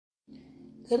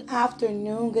Good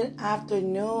afternoon,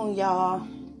 y'all.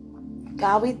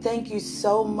 God, we thank you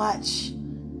so much.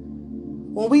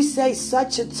 When we say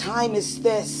such a time as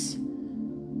this,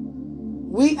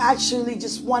 we actually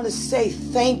just want to say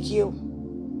thank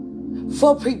you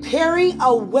for preparing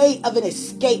a way of an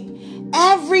escape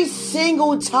every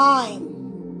single time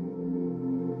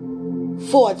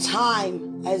for a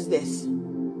time as this.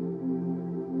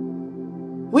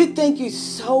 We thank you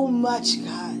so much,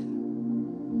 God.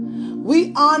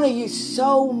 We honor you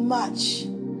so much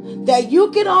that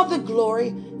you get all the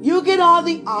glory, you get all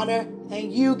the honor,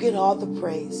 and you get all the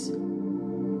praise.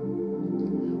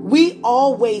 We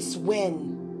always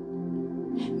win.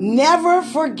 Never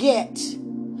forget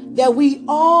that we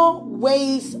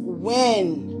always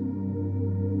win.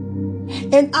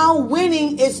 And our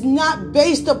winning is not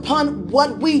based upon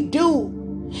what we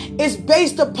do. It's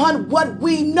based upon what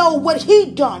we know, what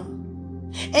he done.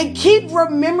 And keep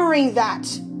remembering that.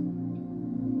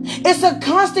 It's a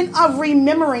constant of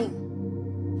remembering.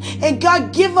 And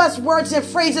God give us words and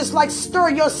phrases like stir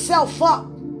yourself up.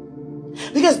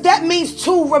 Because that means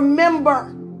to remember.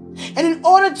 And in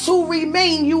order to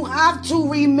remain, you have to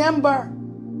remember.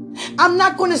 I'm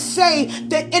not going to say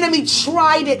the enemy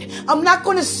tried it. I'm not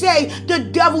going to say the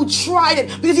devil tried it,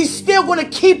 because he's still going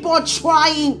to keep on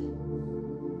trying.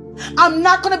 I'm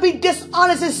not going to be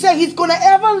dishonest and say he's going to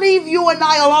ever leave you and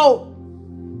I alone.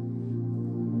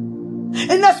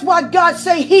 And that's why God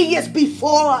say he is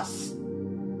before us.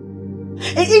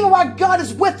 And even while God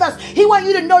is with us, he wants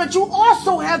you to know that you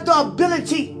also have the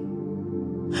ability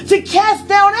to cast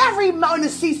down every mountain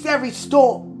and cease every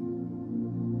storm.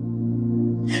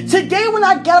 Today when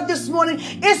I got up this morning,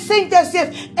 it seemed as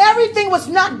if everything was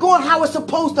not going how it's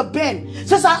supposed to have been.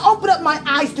 Since I opened up my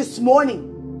eyes this morning.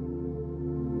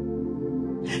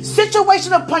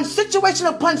 Situation upon situation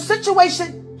upon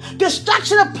situation.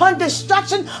 Distraction upon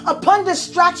distraction upon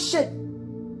distraction.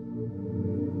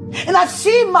 And I've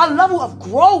seen my level of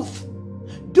growth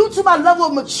due to my level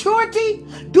of maturity,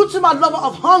 due to my level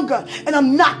of hunger, and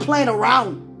I'm not playing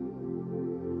around.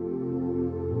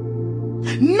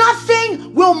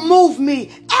 Nothing will move me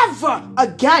ever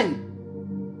again.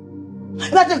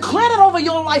 And I declare that over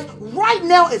your life right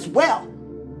now as well.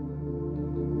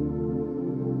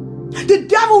 The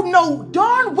devil know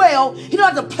darn well he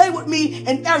don't have to play with me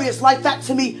in areas like that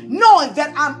to me, knowing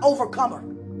that I'm overcomer.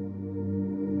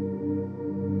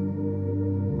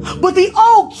 But the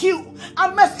old Q,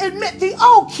 I must admit, the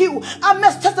old Q, I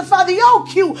must testify, the old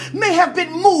Q may have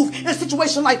been moved in a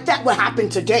situation like that would happen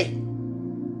today.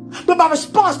 But my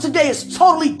response today is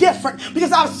totally different,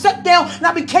 because I sat down and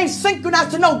I became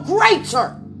synchronized to know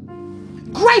greater,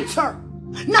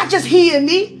 not just he and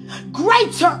me,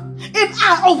 greater am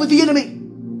I over the enemy.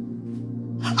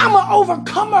 I'm an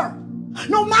overcomer,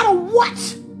 no matter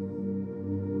what.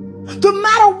 No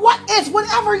matter what is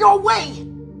whatever your way.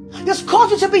 This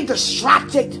causes you to be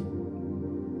distracted.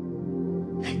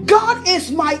 God is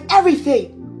my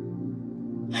everything.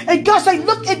 And God say,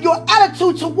 look at your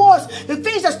attitude towards the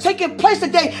things that's taking place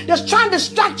today that's trying to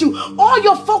distract you. All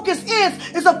your focus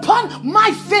is upon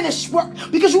my finished work,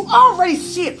 because you already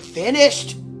see it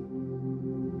finished.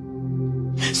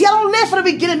 See, I don't live from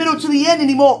the beginning, middle to the end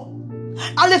anymore.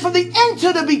 I live from the end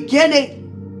to the beginning.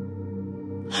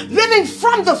 Living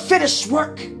from the finished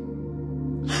work.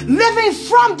 Living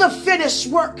from the finished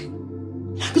work.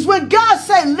 Because when God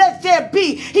said, let there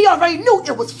be, he already knew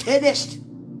it was finished.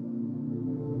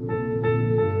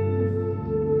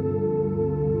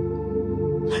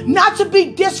 Not to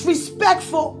be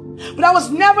disrespectful, but I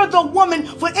was never the woman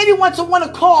for anyone to want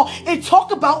to call and talk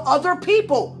about other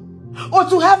people, or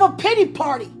to have a pity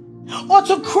party, or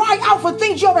to cry out for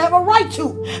things you ever have a right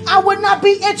to. I would not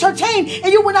be entertained,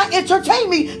 and you would not entertain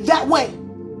me that way.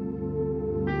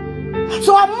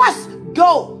 So I must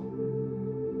go.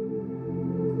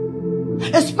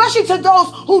 Especially to those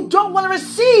who don't want to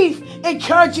receive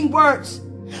encouraging words.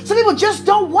 Some people just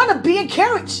don't want to be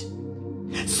encouraged.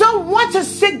 Some want to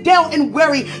sit down and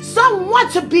worry. Some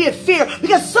want to be in fear,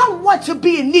 because some want to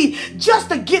be in need just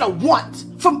to get a want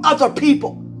from other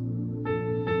people.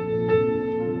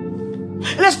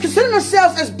 And let's consider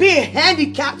themselves as being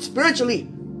handicapped spiritually.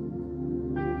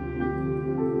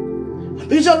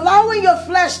 Because you're allowing your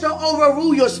flesh to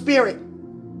overrule your spirit.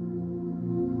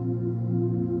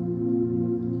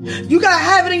 You got to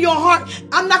have it in your heart.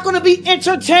 I'm not going to be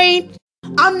entertained.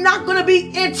 I'm not going to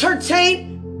be entertained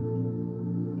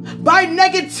by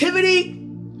negativity,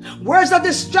 words of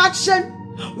distraction,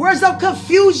 words of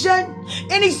confusion,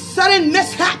 any sudden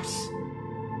mishaps,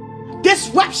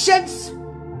 disruptions.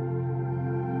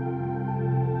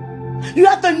 You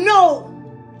have to know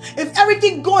If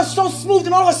everything going so smooth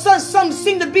and all of a sudden something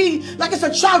seems to be like it's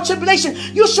a trial tribulation,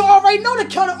 you should already know to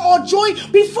count it all joy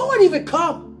before it even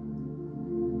comes.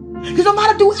 Because no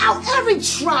matter throughout every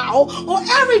trial or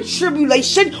every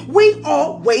tribulation, we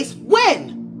always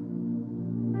win.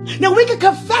 Now we can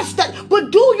confess that, but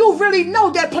do you really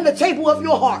know that upon the table of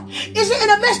your heart? Is it in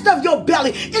the midst of your belly?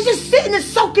 Is it sitting and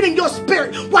soaking in your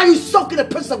spirit while you soak in the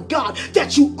presence of God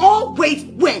that you always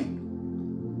win?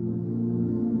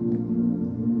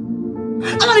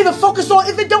 I don't even focus on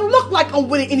if it don't look like I'm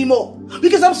winning anymore,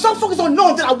 because I'm so focused on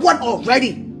knowing that I won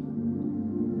already.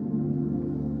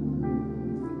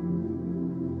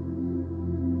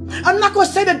 I'm not going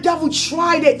to say the devil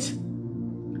tried it,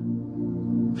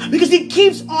 because he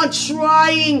keeps on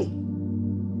trying.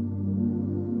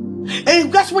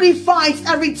 And that's what he finds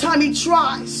every time he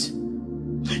tries.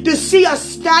 To see us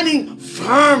standing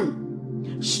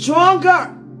firm,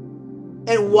 stronger,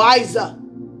 and wiser.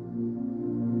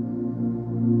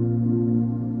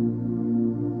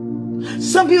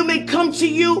 Some people may come to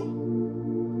you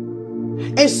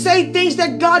and say things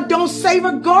that God don't say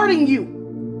regarding you.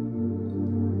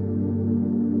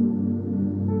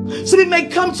 Some people may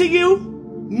come to you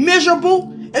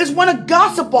miserable and just want to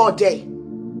gossip all day.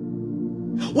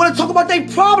 Want to talk about their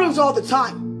problems all the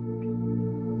time.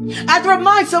 I have to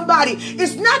remind somebody,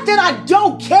 it's not that I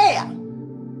don't care.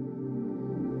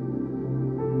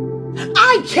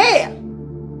 I care.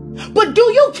 But do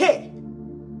you care?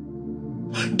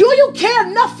 Do you care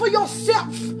enough for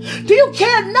yourself? Do you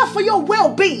care enough for your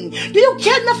well-being? Do you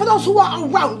care enough for those who are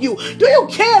around you? Do you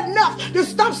care enough to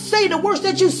stop saying the words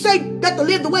that you say, that to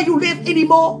live the way you live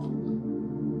anymore?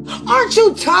 Aren't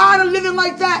you tired of living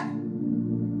like that?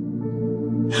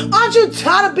 Aren't you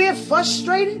tired of being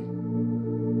frustrated?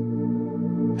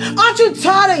 Aren't you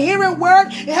tired of hearing word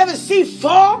and having seed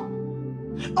fall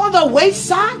on the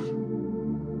wayside?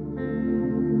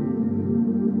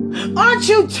 Aren't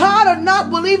you tired of not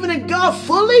believing in God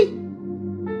fully?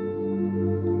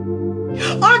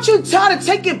 Aren't you tired of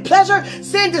taking pleasure,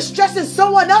 seeing distress in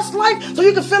someone else's life so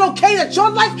you can feel okay that your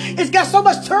life has got so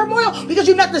much turmoil because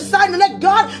you're not deciding to let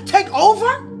God take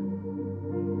over?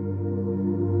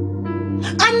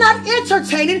 I'm not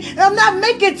entertaining and I'm not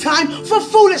making time for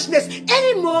foolishness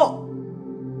anymore.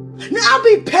 Now I'll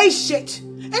be patient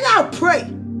and I'll pray.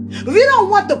 If you don't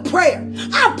want the prayer,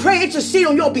 I'll pray and intercede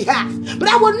on your behalf. But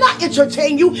I will not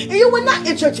entertain you, and you will not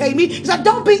entertain me, because I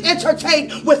don't be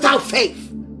entertained without faith.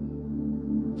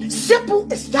 Simple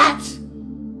as that.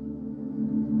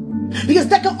 Because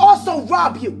that can also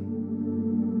rob you.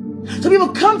 Some people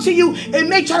come to you and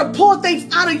may try to pull things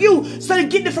out of you so they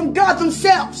get it from God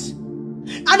themselves.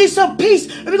 I need some peace.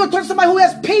 And we're going to talk to somebody who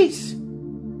has peace.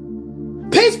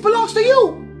 Peace belongs to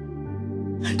you.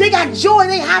 They got joy,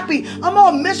 they happy. I'm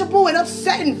all miserable and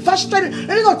upset and frustrated. And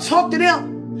we're going to talk to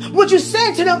them. What you're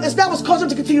saying to them is not what's causing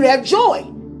them to continue to have joy.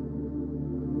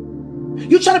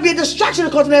 You're trying to be a distraction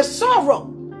to cause them to have sorrow.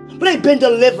 But they've been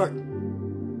delivered.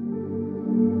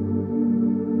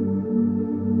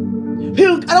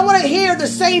 People, I don't want to hear the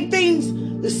same things,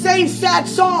 the same sad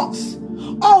songs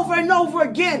over and over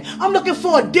again. I'm looking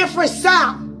for a different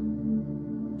sound.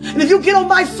 And if you get on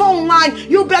my phone line,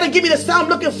 you better give me the sound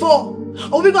I'm looking for.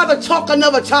 Or we're going to have to talk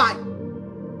another time.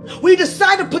 We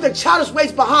decide to put the childish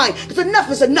ways behind. Because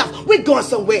enough is enough. We're going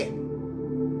somewhere.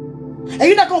 And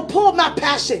you're not going to pull my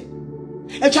passion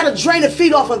and try to drain and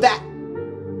feed off of that.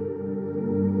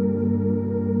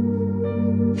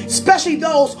 Especially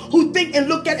those who think and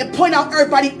look at and point out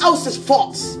everybody else's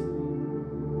faults.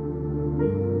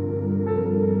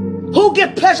 Who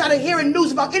get pleasure out of hearing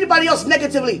news about anybody else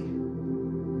negatively?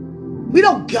 We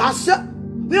don't gossip.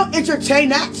 We don't entertain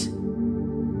that.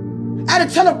 I had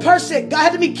to tell a person,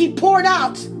 God had me keep pouring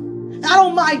out. I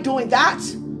don't mind doing that.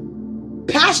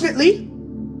 Passionately.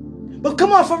 But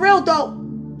come on, for real though.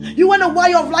 You wonder why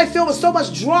your life filled with so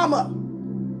much drama.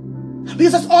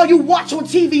 Because that's all you watch on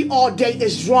TV all day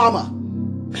is drama.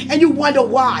 And you wonder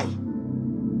why.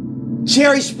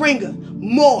 Jerry Springer,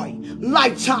 Maury,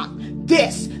 Lifetime,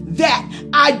 this, that,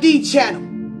 ID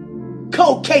channel,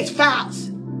 cold case files.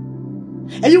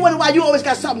 And you wonder why you always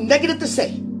got something negative to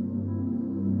say.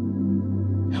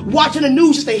 Watching the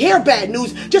news just to hear bad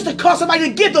news, just to cause somebody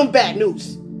to give them bad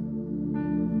news.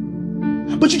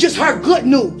 But you just heard good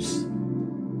news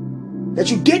that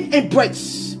you didn't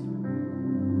embrace.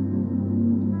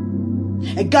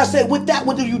 And God said, with that,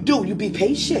 what do? You be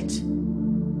patient.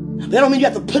 That don't mean you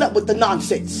have to put up with the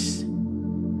nonsense.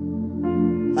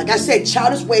 Like I said,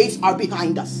 childish ways are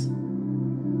behind us.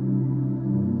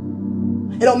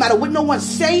 It don't matter what no one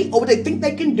say or what they think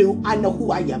they can do. I know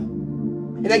who I am.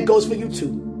 And that goes for you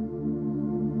too.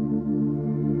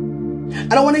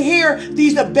 I don't want to hear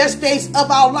these are the best days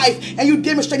of our life and you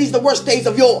demonstrate these are the worst days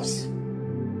of yours.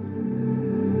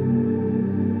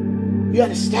 You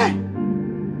understand?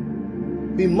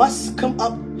 We must come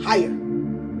up higher.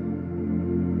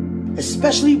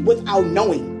 Especially with our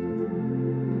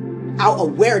knowing, our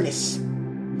awareness,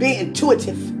 being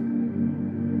intuitive.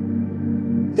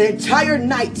 The entire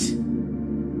night,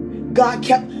 God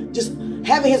kept just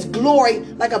having his glory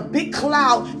like a big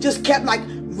cloud, just kept like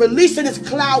releasing his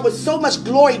cloud with so much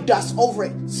glory dust over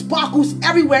it. Sparkles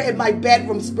everywhere in my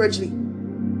bedroom spiritually.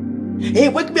 And he'd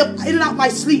wake me up in and out my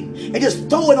sleep and just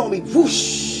throw it on me.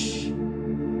 Whoosh.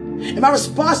 And my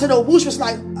response to the whoosh was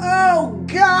like, oh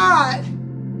God.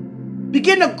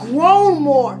 Begin to groan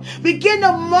more. Begin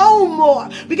to moan more.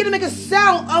 Begin to make a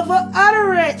sound of an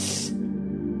utterance.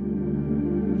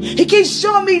 He keeps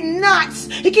showing me knots.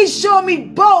 He keeps showing me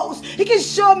bows. He keeps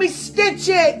showing me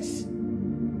stitches.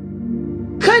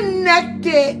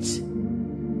 Connected.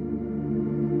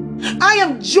 I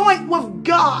am joint with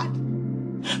God.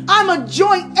 I'm a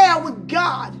joint heir with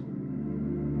God.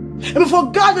 And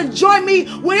before God can join me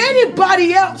with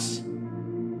anybody else,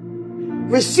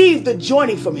 receive the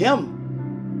joining from him.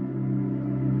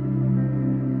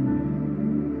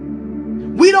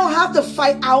 We don't have to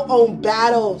fight our own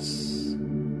battles.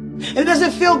 It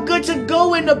doesn't feel good to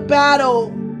go into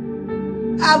battle.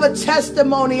 I have a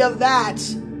testimony of that.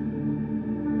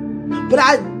 But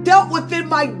I dealt within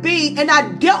my being, and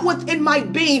I dealt within my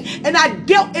being, and I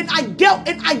dealt, and I dealt,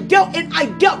 and I dealt, and I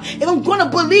dealt. If I'm going to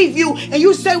believe you, and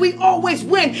you say we always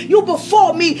win, you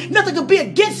before me, nothing can be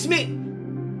against me.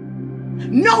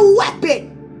 No weapon.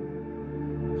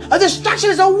 A distraction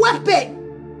is a weapon.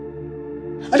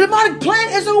 A demonic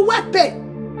plan is a weapon.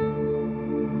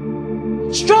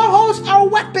 Strongholds are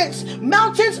weapons.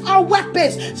 Mountains are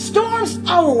weapons. Storms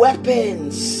are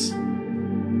weapons.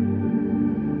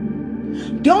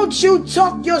 Don't you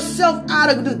talk yourself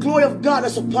out of the glory of God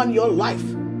that's upon your life.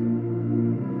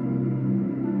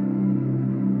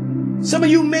 Some of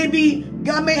you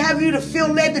God may have you to feel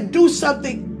led to do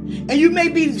something, and you may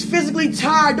be physically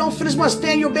tired. Don't finish want to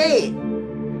stay in your bed.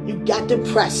 You got to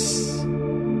press.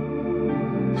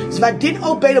 So if I didn't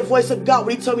obey the voice of God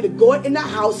when he told me to go in the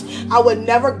house, I would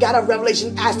never get a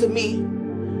revelation as to me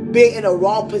being in a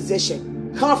wrong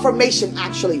position. Confirmation,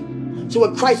 actually, to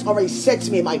what Christ already said to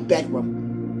me in my bedroom.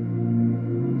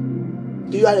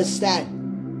 Do you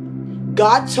understand?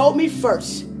 God told me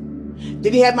first.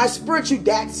 Then he had my spiritual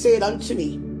dad say it unto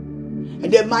me.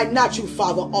 And then my natural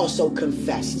father also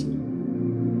confessed.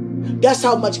 That's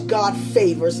how much God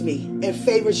favors me and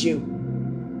favors you.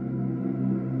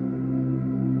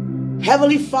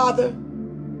 Heavenly Father,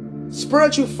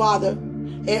 spiritual Father,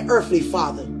 and earthly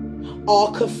Father,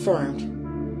 all confirmed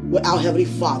what our Heavenly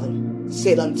Father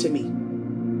said unto me.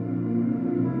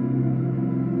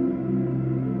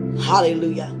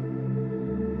 Hallelujah.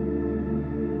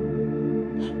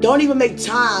 Don't even make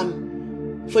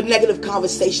time for negative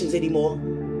conversations anymore,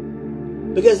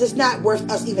 because it's not worth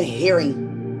us even hearing.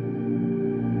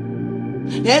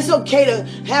 Now, it's okay to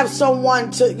have someone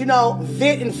to,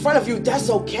 vent in front of you. That's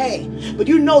okay. But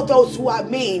you know those who I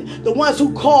mean. The ones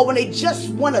who call when they just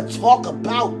want to talk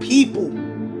about people.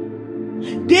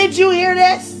 Did you hear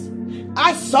this?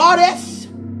 I saw this.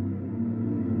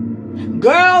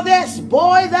 Girl this,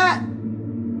 boy that.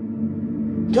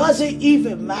 Doesn't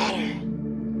even matter.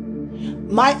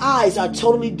 My eyes are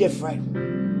totally different.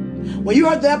 When you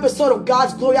heard the episode of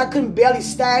God's Glory, I couldn't barely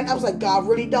stand. I was like, God,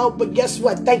 really don't? But guess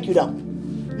what? Thank you, though.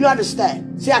 You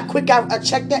understand? See how quick I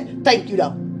checked that? Thank you,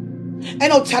 though. Ain't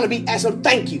no time to be asking,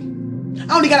 thank you.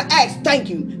 I only got to ask, thank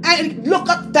you. And look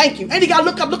up, thank you. And you got to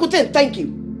look up, look within, thank you.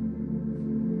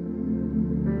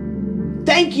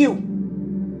 Thank you.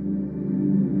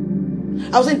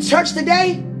 I was in church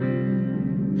today.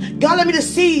 God let me to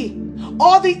see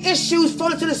all the issues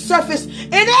floating to the surface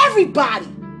in everybody.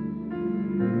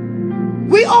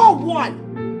 We all won.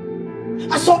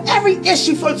 I saw every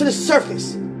issue floating to the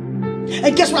surface.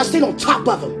 And guess what I stayed on top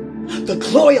of them? The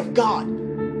glory of God.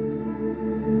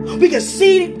 We can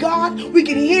see God. We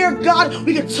can hear God.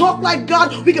 We can talk like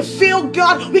God. We can feel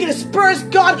God. We can experience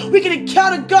God. We can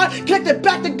encounter God. Connect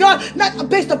back to God. Not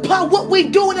based upon what we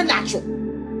do in the natural.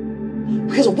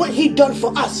 Because of what he done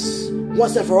for us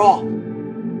once and for all.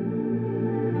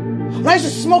 When I used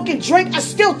to smoke and drink, I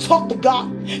still talk to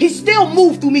God. He still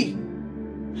moved through me.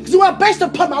 Because it was based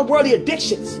upon my worldly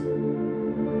addictions.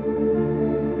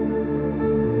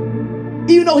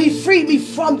 Even though he freed me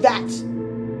from that.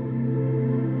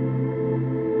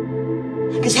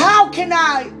 Because how can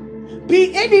I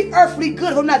be any earthly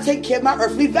good if I'm not taking care of my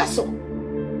earthly vessel?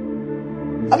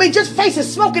 I mean, just face it,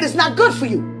 smoking is not good for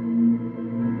you.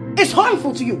 It's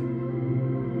harmful to you.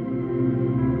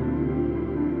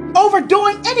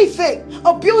 Overdoing anything,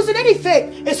 abusing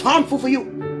anything is harmful for you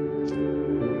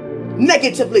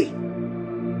negatively.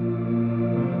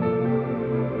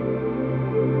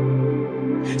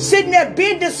 Sitting there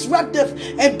being disruptive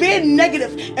and being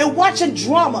negative and watching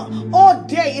drama all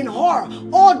day and horror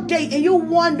all day, and you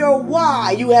wonder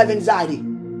why you have anxiety.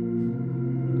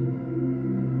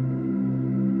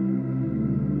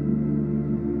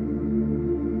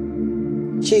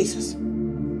 Jesus.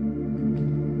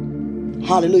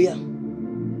 Hallelujah.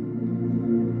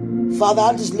 Father,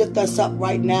 I just lift us up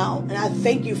right now, and I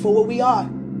thank you for where we are.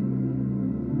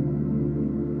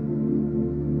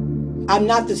 I'm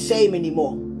not the same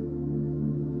anymore.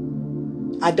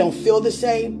 I don't feel the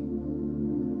same.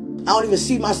 I don't even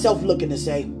see myself looking the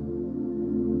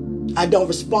same. I don't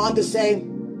respond the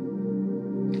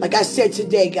same. Like I said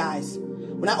today, guys,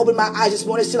 when I opened my eyes this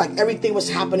morning, it seemed like everything was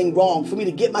happening wrong for me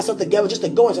to get myself together just to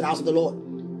go into the house of the Lord.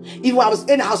 Even when I was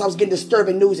in the house, I was getting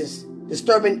disturbing news,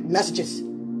 disturbing messages,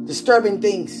 disturbing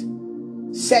things,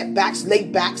 setbacks,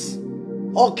 late backs,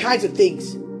 all kinds of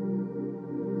things.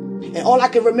 And all I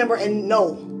can remember and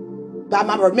know by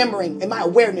my remembering and my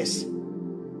awareness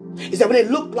is that when it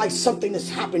looked like something is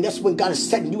happening, that's when God is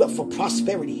setting you up for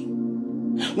prosperity.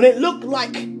 When it looked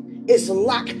like it's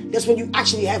lack, that's when you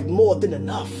actually have more than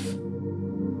enough.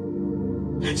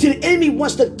 See, the enemy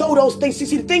wants to throw those things.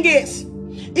 See, the thing is,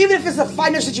 even if it's a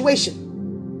financial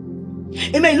situation,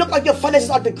 it may look like your finances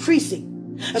are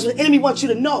decreasing. That's what the enemy wants you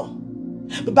to know.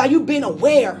 But by you being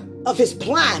aware of his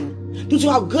plan, due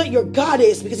to how good your God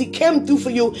is, because he came through for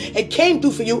you and came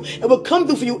through for you and will come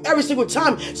through for you every single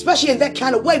time, especially in that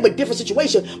kind of way, but different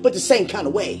situation, but the same kind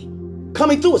of way.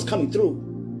 Coming through is coming through.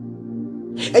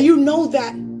 And you know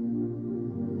that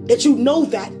the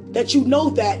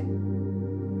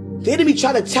enemy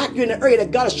trying to attack you in the area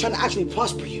that God is trying to actually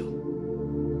prosper you.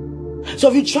 So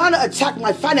if you're trying to attack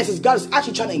my finances, God is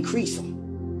actually trying to increase them.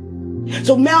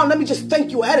 So now let me just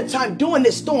thank you ahead of time during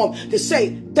this storm to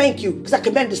say thank you, because I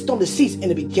commanded the storm to cease in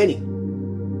the beginning.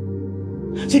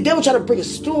 See, the devil try to bring a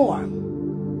storm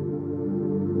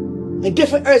in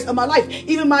different areas of my life,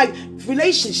 even my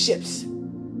relationships.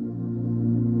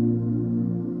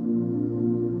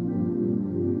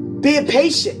 Being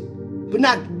patient, but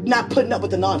not putting up with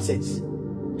the nonsense.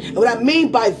 And what I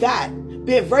mean by that,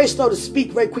 being very slow to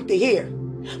speak, very quick to hear.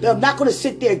 But I'm not going to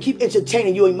sit there and keep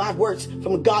entertaining you in my words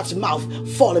from God's mouth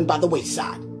falling by the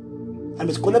wayside. I'm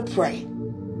just going to pray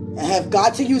and have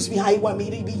God to use me how he wants me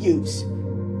to be used.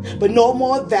 But no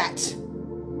more of that.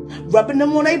 Rubbing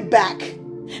them on their back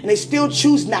and they still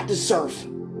choose not to serve.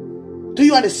 Do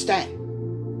you understand?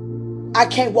 I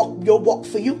can't walk your walk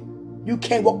for you. You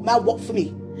can't walk my walk for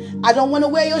me. I don't want to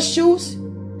wear your shoes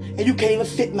and you can't even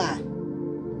fit mine.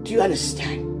 Do you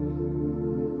understand?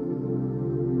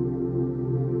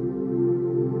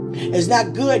 It's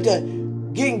not good to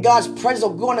get in God's presence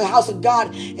or go in the house of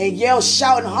God and yell,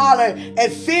 shout, and holler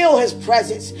and feel his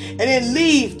presence and then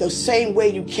leave the same way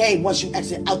you came once you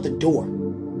exit out the door.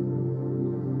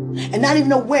 And not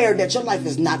even aware that your life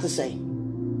is not the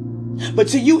same. But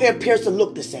to you, it appears to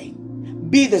look the same.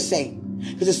 Be the same.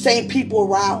 Because the same people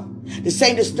around, the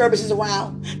same disturbances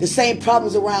around, the same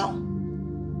problems around.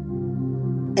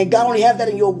 And God only have that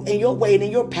in your way and in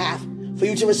your path for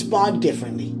you to respond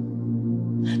differently.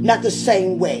 Not the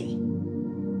same way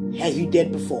as you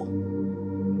did before.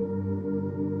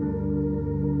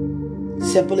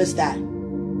 Simple as that.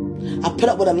 I put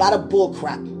up with a lot of bull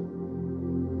crap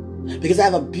because I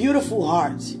have a beautiful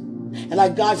heart. And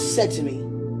like God said to me,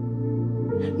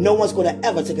 no one's going to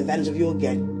ever take advantage of you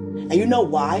again. And you know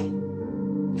why?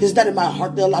 Because it's not in my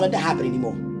heart to allow it to happen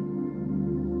anymore.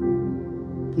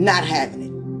 Not having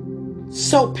it.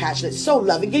 So passionate, so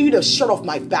loving. Give you the shirt off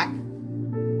my back.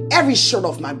 Every shirt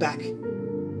off my back.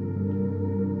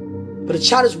 But the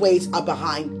childish ways are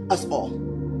behind us all.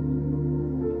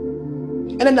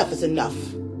 And enough is enough.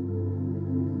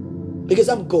 Because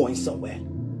I'm going somewhere.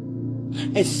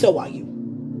 And so are you.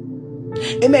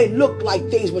 It may look like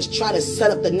things was trying to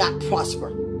set up to not prosper.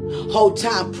 Whole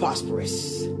time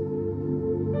prosperous.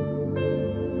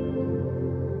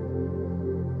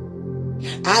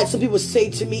 I had some people say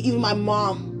to me, even my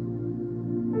mom,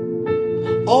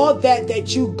 all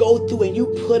that you go through and you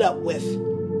put up with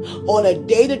on a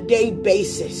day-to-day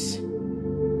basis,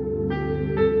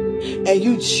 and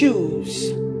you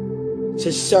choose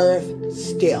to serve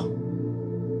still.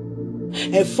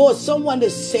 And for someone to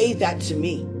say that to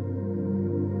me,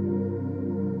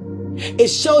 it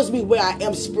shows me where I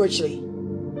am spiritually.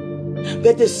 But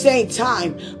at the same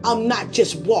time, I'm not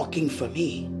just walking for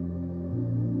me.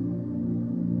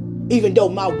 Even though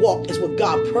my walk is with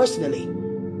God personally,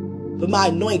 but my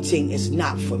anointing is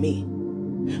not for me.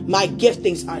 My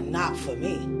giftings are not for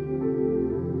me.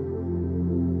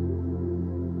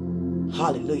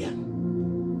 Hallelujah.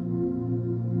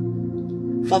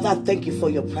 Father, I thank you for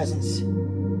your presence.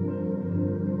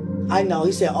 I know,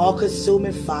 he said,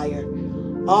 all-consuming fire.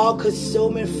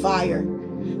 All-consuming fire.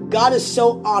 God is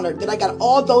so honored that I got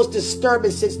all those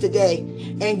disturbances today,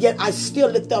 and yet I still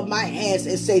lift up my hands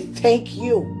and say, thank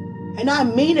you. And I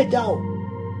mean it though.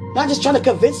 Not just trying to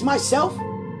convince myself.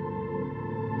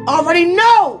 Already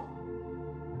know.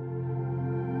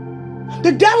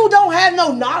 The devil don't have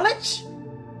no knowledge.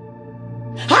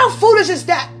 How foolish is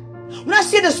that? When I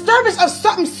see a disturbance of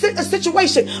something, a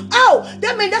situation, oh,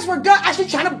 that means that's where God actually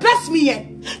trying to bless me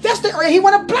in. That's the area he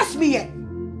want to bless me in.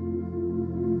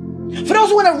 For those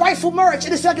who in a rightful marriage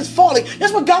and it's like it's falling,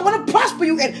 that's what God want to prosper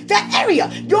you in. That area,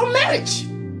 your marriage.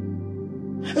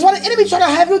 That's why the enemy trying to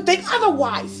have you think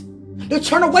otherwise. They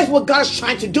turn away from what God is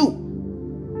trying to do.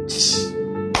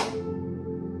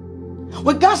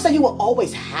 What God said you will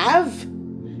always have,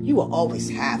 you will always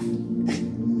have.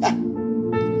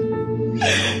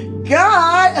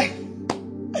 God,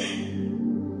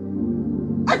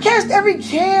 I cast every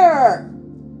care.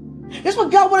 That's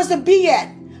what God wants us to be at.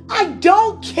 I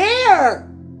don't care.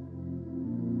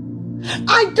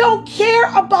 I don't care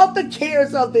about the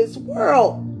cares of this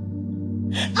world.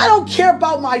 I don't care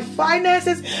about my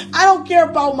finances. I don't care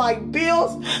about my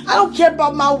bills. I don't care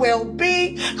about my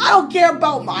well-being. I don't care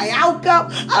about my outcome.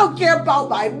 I don't care about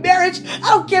my marriage. I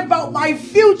don't care about my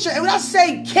future. And when I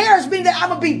say cares, means that I'm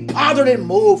going to be bothered and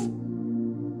moved.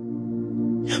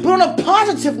 But on a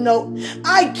positive note,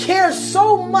 I care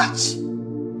so much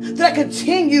that I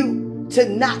continue to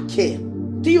not care.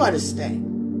 Do you understand?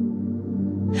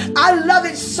 I love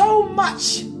it so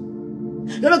much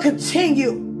that I'll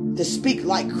continue to speak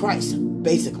like Christ,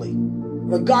 basically.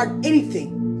 Regard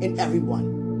anything and everyone.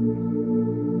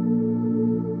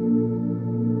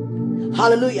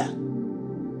 Hallelujah.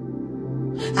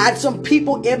 I had some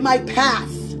people in my path.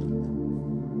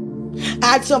 I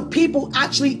had some people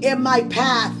actually in my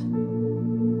path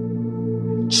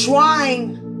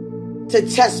trying to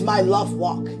test my love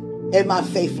walk and my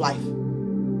faith life.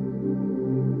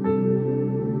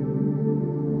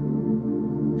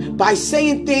 By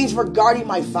saying things regarding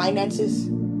my finances,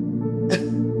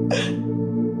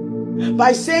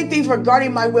 by saying things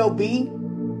regarding my well-being,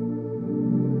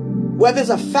 whether it's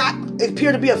a fact, it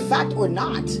appear to be a fact or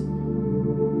not.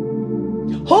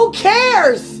 Who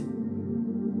cares?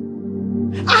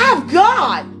 I have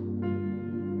God.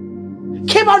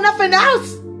 Care about nothing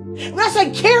else. When I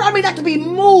say care, I mean not to be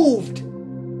moved.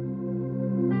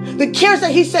 The cares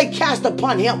that he said cast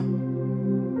upon him.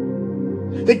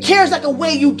 The cares that can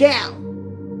weigh you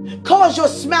down. Cause your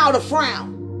smile to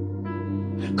frown.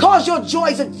 Cause your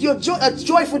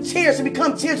joyful tears to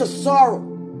become tears of sorrow.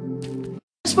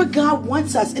 That's what God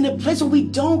wants us, in a place where we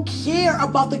don't care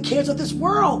about the cares of this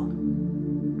world.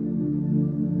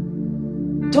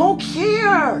 Don't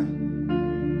care.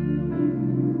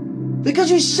 Because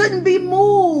you shouldn't be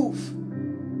moved.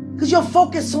 Because you're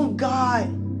focused on God.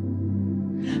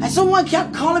 And someone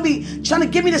kept calling me, trying to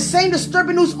give me the same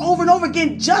disturbing news over and over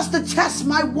again just to test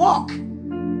my walk.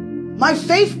 My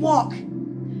faith walk.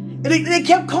 And they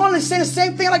kept calling and saying the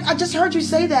same thing. Like, I just heard you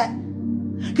say that.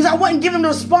 Because I wouldn't give them the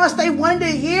response they wanted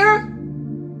to hear.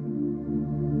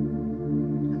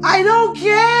 I don't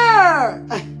care.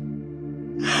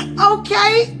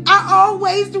 Okay? I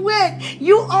always win.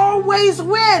 You always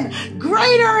win.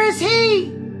 Greater is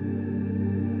he.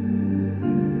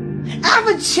 I have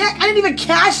a check. I didn't even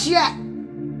cash yet.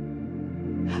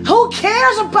 Who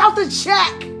cares about the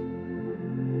check?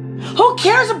 Who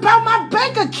cares about my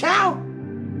bank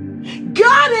account?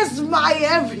 God is my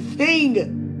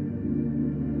everything.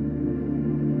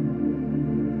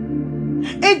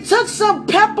 It took some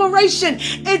preparation.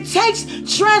 It takes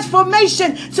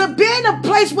transformation to be in a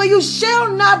place where you shall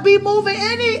not be moving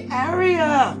any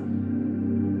area.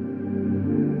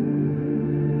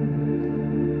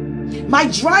 My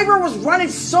driver was running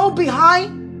so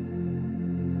behind,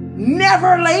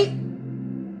 never late.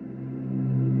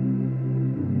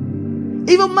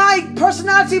 Even my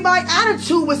personality, my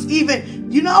attitude was even,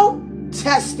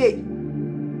 tested.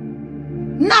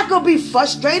 Not going to be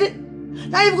frustrated.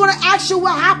 Not even going to ask you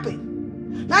what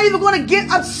happened. Not even going to get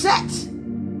upset.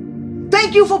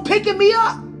 Thank you for picking me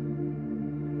up.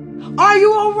 Are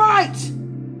you all right?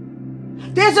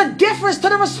 There's a difference to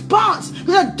the response.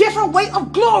 There's a different weight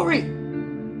of glory.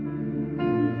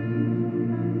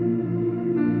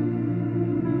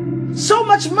 So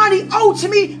much money owed to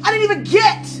me, I didn't even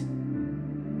get.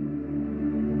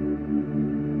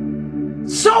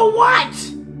 So what?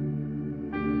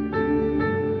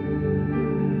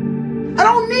 I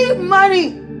don't need need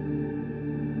money.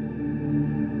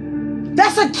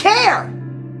 That's a care.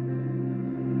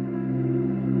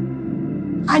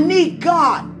 I need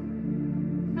God.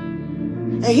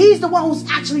 And He's the one who's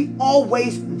actually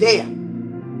always there.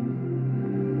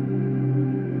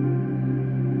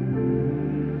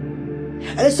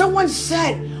 And if someone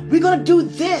said, we're going to do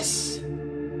this,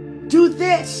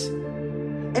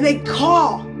 and they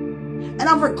call, and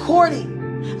I'm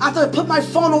recording. After I put my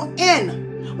phone on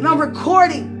in, when I'm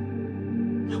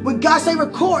recording, when God say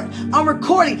record, I'm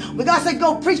recording. When God say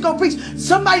go preach,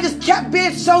 somebody just kept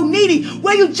being so needy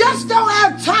where you just don't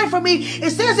have time for me.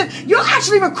 It says that you're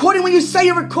actually recording when you say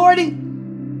you're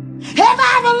recording. Have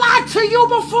I ever lied to you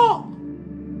before?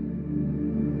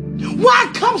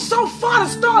 Why come so far to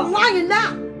start lying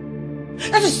now?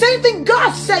 That's the same thing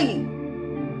God's saying.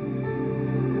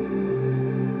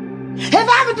 Have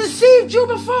I ever deceived you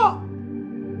before?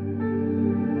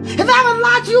 Have I ever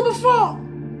lied to you before?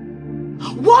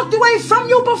 Walked away from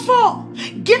you before?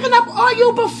 Given up on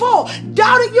you before?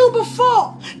 Doubted you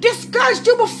before? Discouraged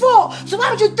you before? So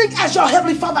why would you think as your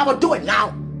Heavenly Father I will do it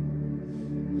now?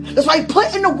 That's why He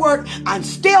put in the word, I'm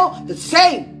still the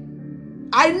same.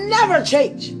 I never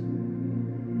change.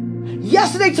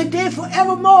 Yesterday, today,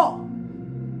 forevermore.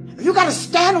 If you got to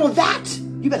stand on that,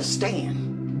 you better stand.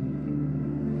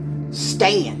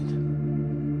 Stand.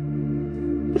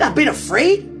 You're not being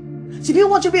afraid. See, people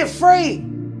want you to be afraid.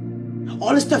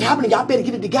 All this stuff happening, y'all better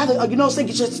get it together. You know what I'm saying?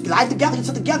 Get your life together, get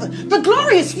stuff together. The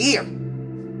glory is here.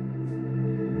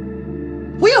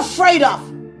 What are you afraid of?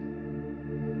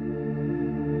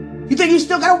 You think you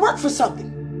still got to work for something?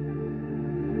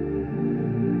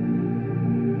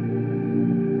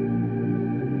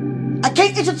 I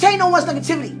can't entertain no one's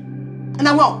negativity. And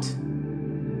I won't.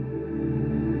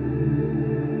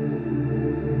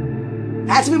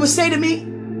 As people say to me,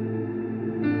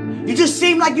 you just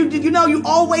seem like you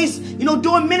always,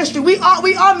 doing ministry. We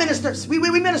are ministers. We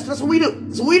minister. That's what we do.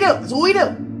 That's what we do. That's what we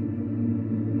do.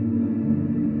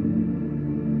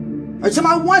 Or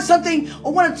somebody wants something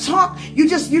or want to talk, you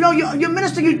just, you're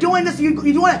minister, you're doing this, you're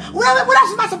doing it. What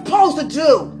else am I supposed to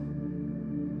do?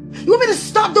 You want me to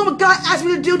stop doing what God asked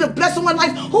me to do to bless someone's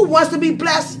life who wants to be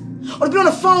blessed? Or to be on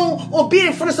the phone or be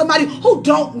in front of somebody who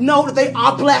don't know that they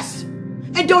are blessed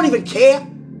and don't even care?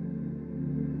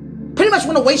 Pretty much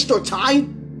want to waste your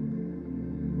time?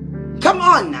 Come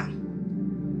on now.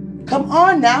 Come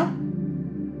on now.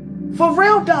 For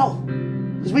real though.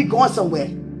 Because we going somewhere.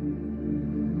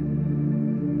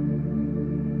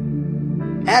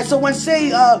 As someone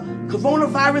say,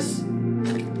 coronavirus,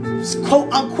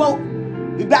 quote unquote,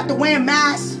 we back to wearing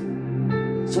masks.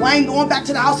 So I ain't going back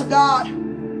to the house of God.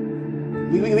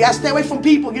 We gotta stay away from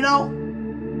people, But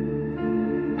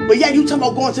yeah, you talking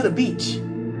about going to the beach.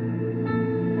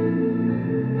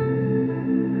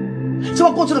 So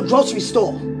I'm going to the grocery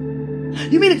store.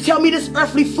 You mean to tell me this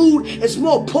earthly food is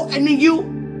more important than you?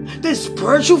 Than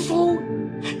spiritual food?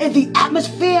 And the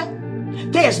atmosphere?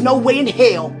 There's no way in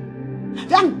hell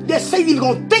that Satan even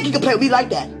going to think he can play with me like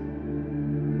that.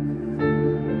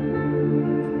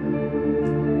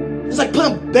 It's like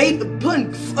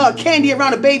putting candy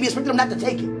around a baby and expecting them not to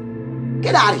take it.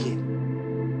 Get out of here.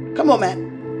 Come on,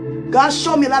 man. God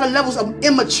showed me a lot of levels of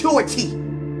immaturity.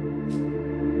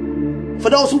 For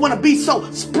those who want to be so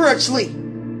spiritually.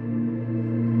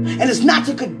 And it's not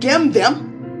to condemn them.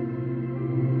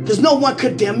 Because no one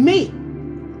condemned me.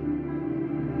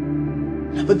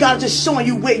 But God is just showing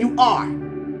you where you are.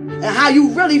 And how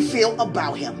you really feel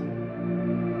about Him.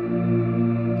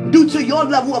 Due to your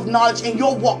level of knowledge and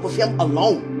your walk with Him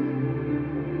alone.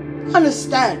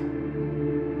 Understand.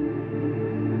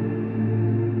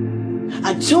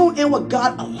 I tune in with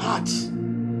God a lot.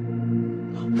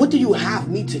 What do you have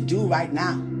me to do right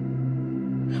now?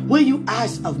 What do you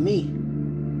ask of me?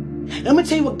 And let me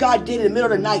tell you what God did in the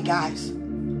middle of the night, guys.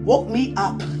 Woke me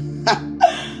up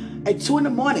at 2 in the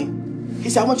morning. He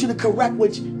said, I want you to correct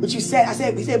what you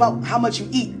said. He said about how much you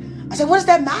eat. I said, what does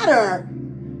that matter?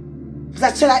 Because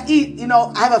I said I eat,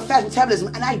 I have a fast metabolism,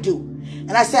 and I do.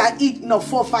 And I said I eat, 4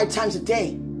 or 5 times a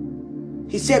day.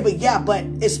 He said, but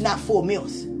it's not 4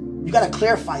 meals. You got to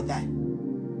clarify that.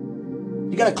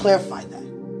 You got to clarify that.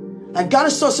 Like, God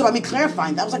is so about me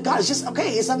clarifying that. I was like, God, it's just, okay,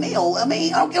 it's a meal. I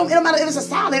mean, it don't matter if it's a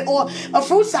salad or a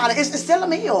fruit salad. It's still a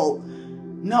meal.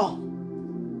 No,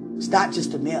 it's not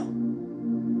just a meal.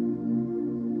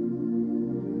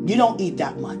 You don't eat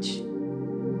that much.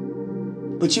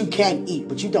 But you can eat,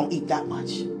 but you don't eat that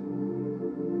much.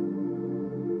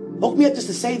 Woke me up just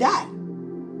to say that.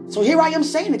 So here I am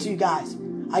saying it to you guys.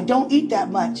 I don't eat that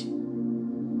much.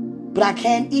 But I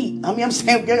can eat. I'm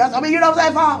saying, you know what I'm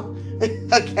saying, Paul?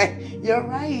 Okay, you're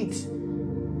right.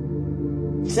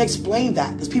 So explain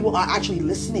that, because people are actually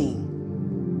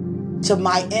listening to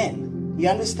my end. You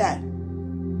understand?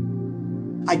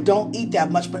 I don't eat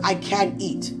that much, but I can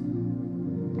eat.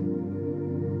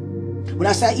 When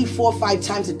I say I eat 4 or 5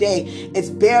 times a day, it's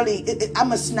barely,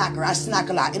 I'm a snacker. I snack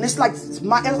a lot. And it's like,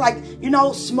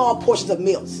 small portions of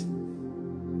meals.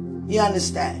 You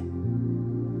understand?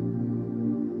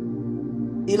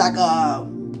 Eat like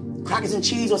crackers and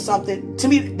cheese or something. To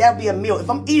me, that would be a meal. If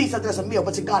I'm eating something, that's a meal.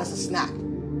 But to God, it's a snack.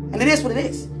 And it is what it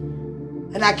is.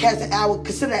 And I would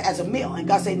consider that as a meal. And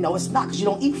God said, no, it's not, because you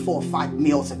don't eat 4 or 5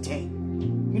 meals a day.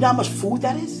 You know how much food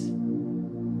that is?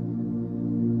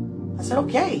 I said,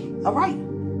 okay, all right,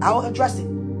 I will address it.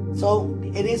 So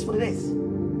it is what it is.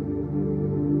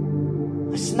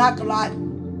 I snack a lot.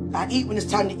 I eat when it's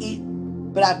time to eat,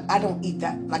 but I don't eat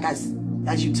that like as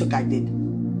you took. I did.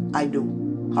 I do.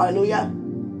 Hallelujah.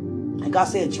 And God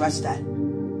said, address that.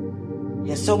 He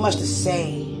has so much to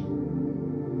say.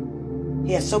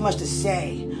 He has so much to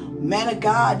say. Man of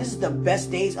God, this is the best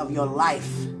days of your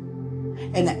life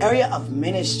in the area of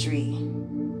ministry.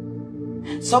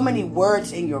 So many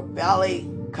words in your belly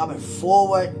coming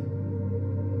forward.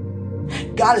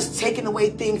 God is taking away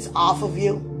things off of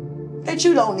you that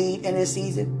you don't need in this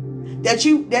season.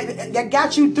 That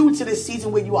got you through to this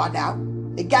season where you are now.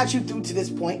 It got you through to this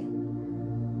point.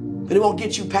 But it won't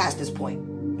get you past this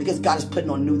point, because God is putting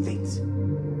on new things.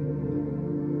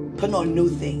 Putting on new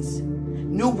things.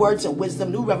 New words of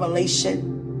wisdom, new revelation.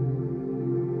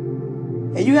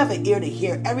 And you have an ear to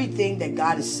hear everything that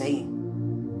God is saying.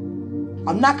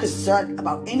 I'm not concerned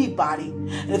about anybody.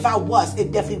 And if I was,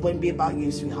 it definitely wouldn't be about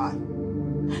you, sweetheart.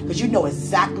 Because you know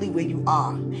exactly where you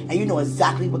are. And you know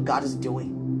exactly what God is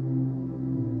doing.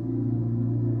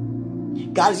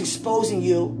 God is exposing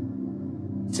you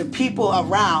to people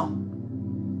around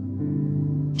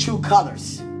true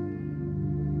colors.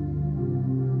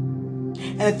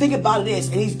 And the thing about it is,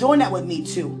 and he's doing that with me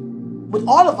too. With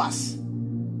all of us.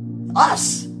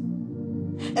 Us.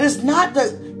 And it's not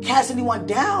to cast anyone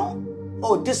down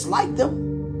or dislike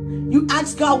them. You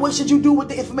ask God, what should you do with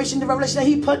the information, the revelation that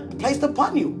he placed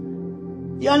upon you?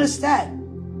 You understand?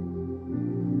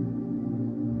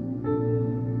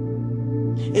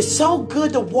 It's so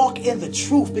good to walk in the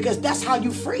truth, because that's how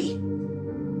you free.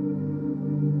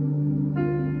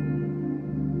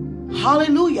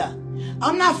 Hallelujah.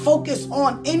 I'm not focused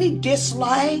on any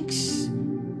dislikes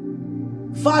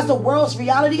as far as the world's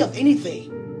reality of anything.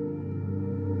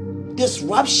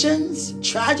 Disruptions,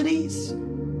 tragedies.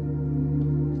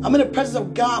 I'm in the presence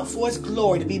of God for his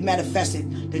glory to be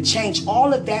manifested, to change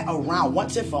all of that around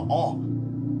once and for all.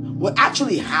 What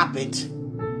actually happened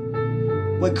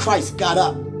when Christ got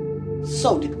up,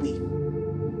 so did we.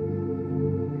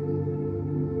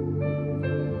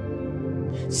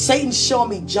 Satan showed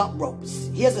me jump ropes.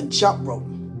 Here's a jump rope.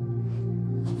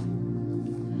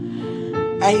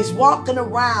 And he's walking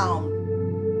around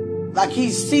like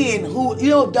he's seeing who,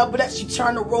 double that you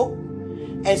turn the rope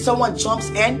and someone jumps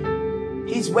in.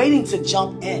 He's waiting to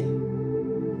jump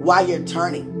in while you're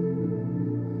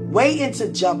turning. Waiting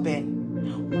to jump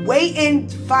in. Waiting,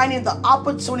 finding the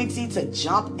opportunity to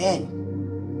jump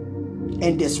in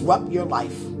and disrupt your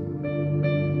life.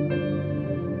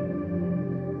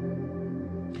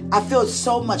 I feel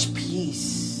so much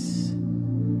peace.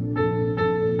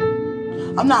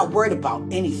 I'm not worried about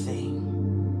anything.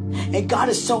 And God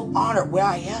is so honored where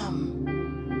I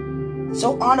am.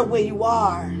 So honored where you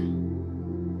are.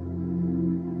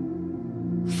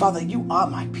 Father, you are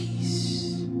my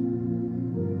peace.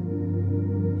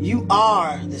 You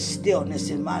are the stillness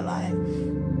in my life.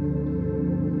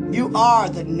 You are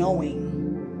the knowing.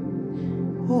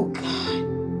 Oh, God.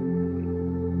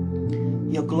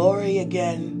 Your glory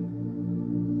again.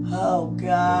 Oh,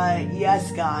 God.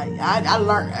 Yes, God. I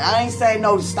learned. I ain't saying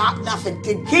no, stop nothing.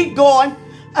 Keep going.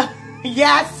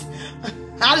 Yes.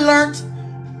 I learned.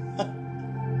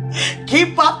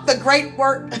 Keep up the great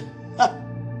work.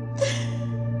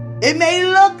 It may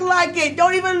look like it.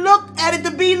 Don't even look at it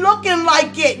to be looking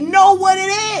like it. Know what it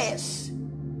is.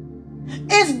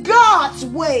 It's God's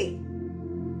way.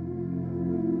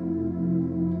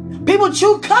 People,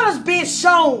 true colors being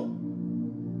shown.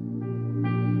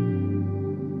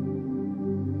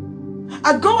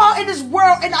 I go out in this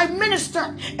world and I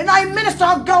minister. And I minister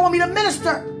how God wants me to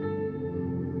minister.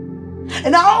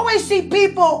 And I always see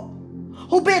people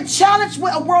who've been challenged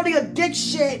with a worldly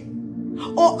addiction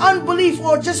or unbelief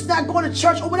or just not going to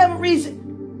church or whatever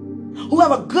reason, who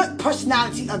have a good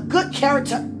personality, a good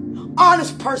character,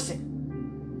 honest person.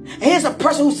 And here's a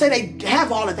person who say they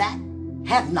have all of that,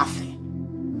 have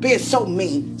nothing. Being so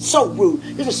mean, so rude,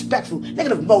 disrespectful,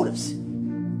 negative motives.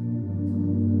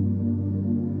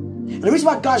 And the reason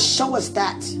why God showed us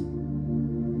that,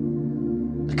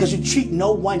 because you treat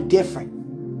no one different.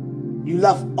 You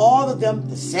love all of them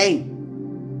the same.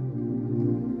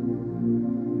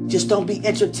 Just don't be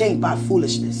entertained by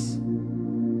foolishness,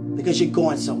 because you're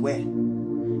going somewhere.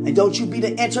 And don't you be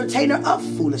the entertainer of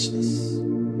foolishness,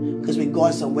 because we're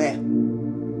going somewhere.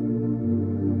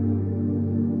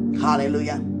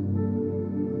 Hallelujah.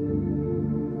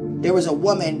 There was a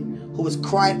woman who was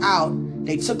crying out.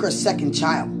 They took her second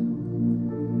child.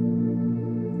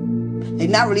 They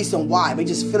not releasing why. They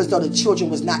just feel as though the children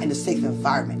was not in a safe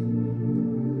environment.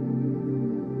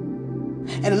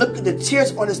 And look at the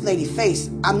tears on this lady's face.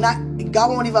 God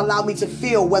won't even allow me to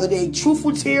feel whether they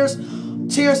truthful tears,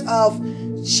 tears of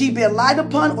she been lied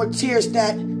upon, or tears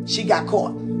that she got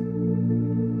caught.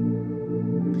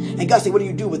 And God said, what do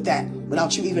you do with that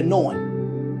without you even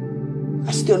knowing?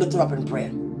 I still lift her up in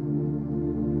prayer.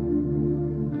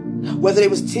 Whether it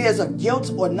was tears of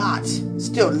guilt or not,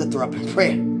 still lift her up in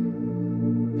prayer.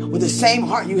 With the same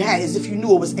heart you had as if you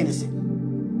knew it was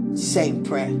innocent. Same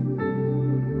prayer.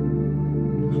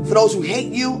 For those who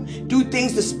hate you, do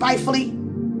things despitefully,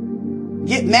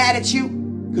 get mad at you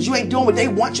because you ain't doing what they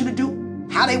want you to do,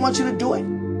 how they want you to do it.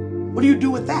 What do you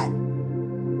do with that?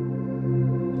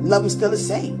 Love them still the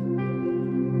same.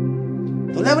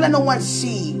 Don't ever let no one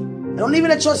see. Don't even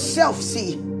let yourself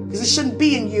see, because it shouldn't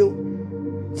be in you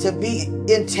to be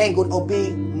entangled or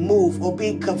be moved or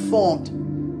be conformed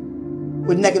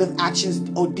with negative actions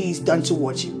or deeds done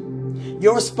towards you.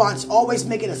 Your response, always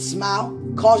make it a smile.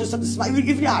 Cause yourself to smile. Even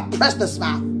if you're not pressed to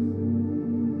smile.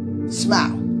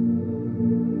 Smile.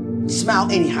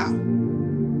 Smile anyhow.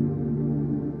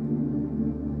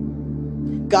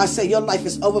 God said your life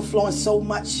is overflowing so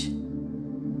much.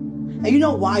 And you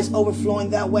know why it's overflowing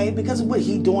that way? Because of what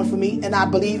He's doing for me. And I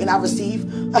believe and I receive.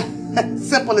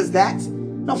 Simple as that.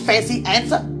 No fancy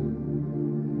answer.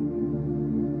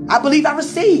 I believe I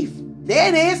receive. There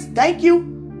it is. Thank you.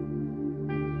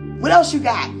 What else you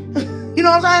got? You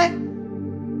know what I'm saying?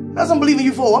 That's what I'm believing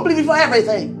you for. I'm believing you for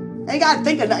everything. I ain't got to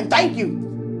think of nothing. Thank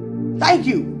you. Thank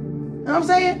you. You know what I'm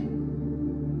saying?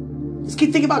 Just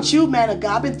keep thinking about you, man of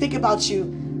God. I've been thinking about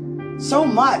you so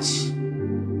much.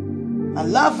 My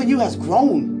love for you has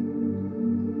grown.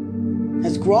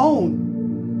 Has grown.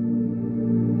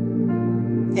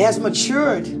 It has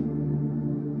matured.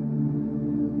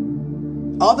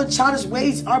 All the childish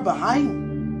ways are behind.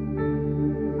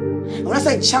 When I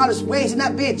say childish ways, it's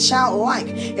not being childlike.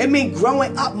 It means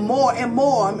growing up more and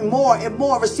more and more and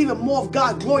more, receiving more of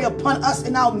God's glory upon us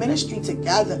in our ministry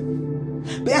together.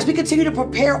 But as we continue to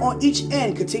prepare on each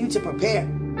end, continue to prepare.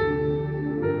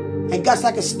 And God,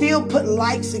 I can still put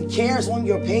likes and cares on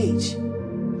your page,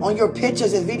 on your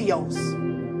pictures and videos.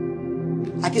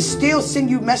 I can still send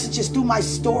you messages through my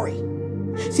story.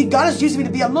 See, God is using me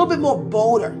to be a little bit more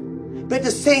bolder, but at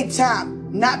the same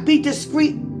time, not be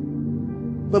discreet,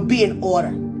 but be in order.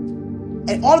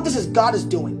 And all of this is God is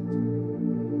doing.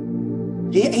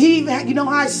 He even, you know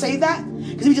how I say that?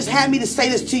 Because He just had me to say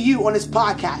this to you on this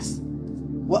podcast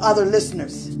with other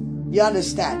listeners. You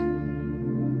understand?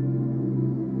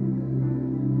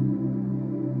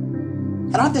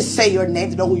 I don't have to say your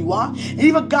name to know who you are. And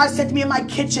even God said to me in my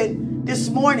kitchen this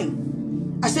morning,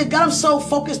 I said, God, I'm so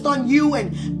focused on you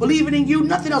and believing in you.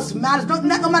 Nothing else matters. No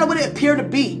matter what it appear to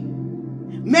be.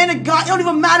 Man of God, it don't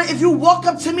even matter if you walk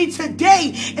up to me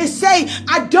today and say,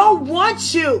 I don't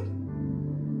want you.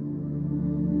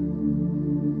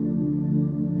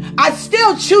 I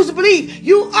still choose to believe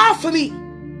you are for me.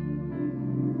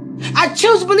 I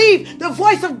choose to believe the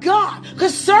voice of God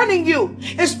concerning you,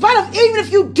 in spite of even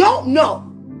if you don't know.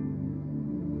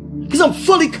 Because I'm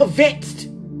fully convinced,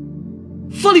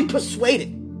 fully persuaded.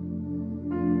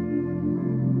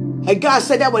 And God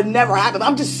said that would never happen.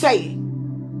 I'm just saying,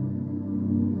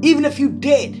 even if you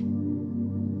did,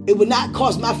 it would not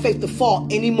cause my faith to fall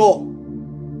anymore.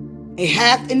 It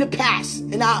has in the past,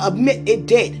 and I admit it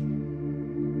did.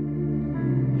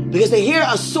 Because they hear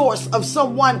a source of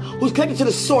someone who's connected to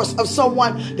the source of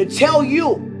someone to tell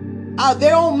you out of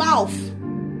their own mouth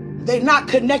they're not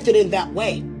connected in that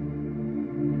way.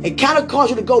 It kind of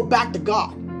causes you to go back to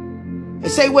God and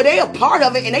say, well, they're a part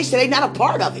of it, and they say they're not a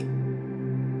part of it.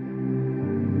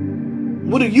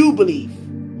 What do you believe?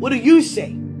 What do you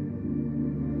say?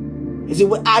 Is it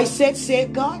what I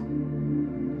said God?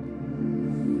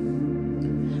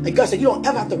 And God said, you don't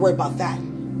ever have to worry about that.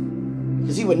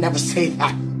 Because He would never say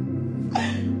that.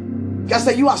 God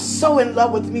said, you are so in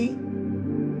love with me.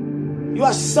 You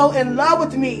are so in love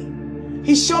with me.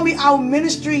 He showed me our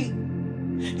ministry.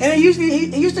 And he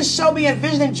used to show me in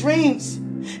vision and dreams.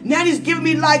 Now He's giving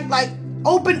me like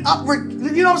open up,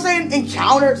 you know what I'm saying,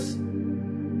 encounters.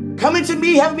 Coming to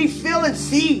me, having me feel and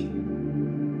see.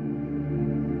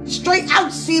 Straight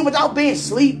out seeing without being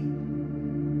asleep.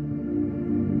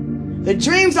 The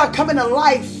dreams are coming to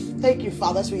life. Thank you,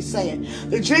 Father. That's what he's saying.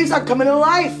 The dreams are coming to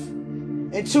life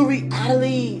into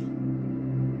reality.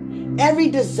 Every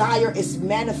desire is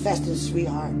manifesting,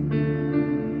 sweetheart.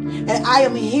 And I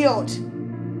am healed.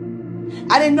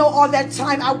 I didn't know all that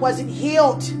time I wasn't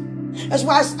healed. That's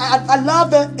why I love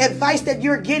the advice that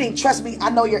you're getting. Trust me, I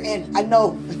know you're in. I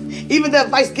know. Even the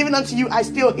advice given unto you, I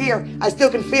still hear. I still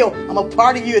can feel. I'm a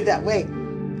part of you that way.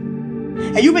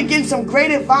 And you've been getting some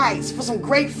great advice from some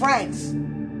great friends.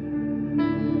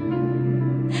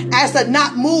 As to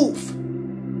not move.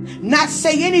 Not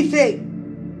say anything.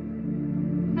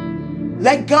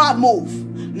 Let God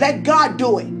move. Let God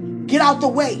do it. Get out the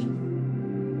way.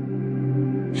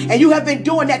 And you have been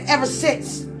doing that ever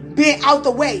since. Being out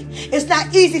the way. It's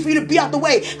not easy for you to be out the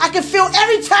way. I can feel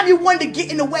every time you wanted to get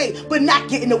in the way, but not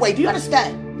get in the way. Do you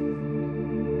understand?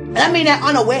 And I mean that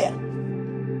unaware.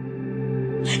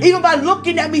 Even by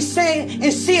looking at me saying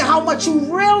and seeing how much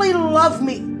you really love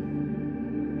me.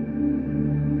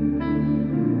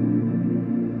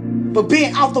 But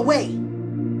being out the way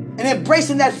and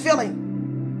embracing that feeling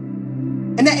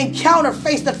and that encounter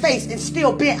face to face and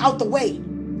still being out the way.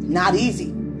 Not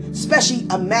easy. Especially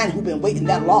a man who's been waiting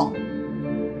that long.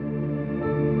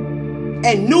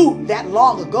 And knew that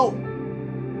long ago.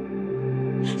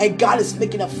 And God is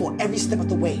making up for every step of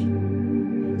the way.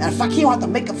 And in fact, he don't have to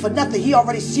make up for nothing. He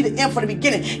already see the end from the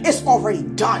beginning. It's already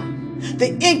done.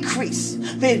 The increase,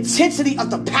 the intensity of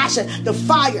the passion, the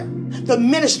fire, the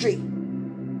ministry,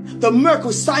 the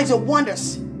miracles, signs, and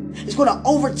wonders is going to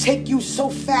overtake you so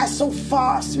fast, so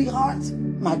far, sweetheart.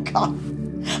 My God.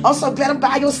 I'm so glad I'm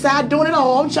by your side doing it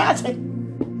all. I'm trying to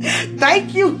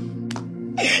thank you.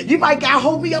 You might gotta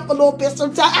hold me up a little bit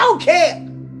sometimes. I don't care.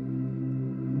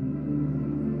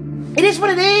 It is what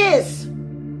it is.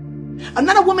 I'm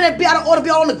not a woman that ought to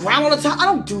be all on the ground all the time. I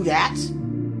don't do that.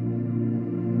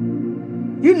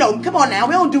 You know, come on now.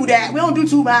 We don't do that. We don't do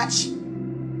too much.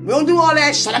 We don't do all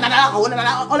that. All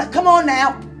that. Come on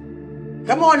now.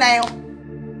 Come on now.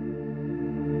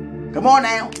 Come on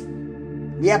now.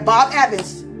 We had Bob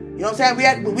Evans. You know what I'm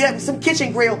saying? We had some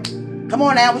kitchen grill. Come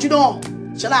on now. What you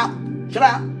doing? Chill out. Chill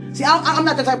out. See, I'm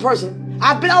not that type of person.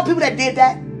 I've been out with people that did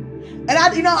that. And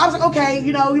I was like, okay,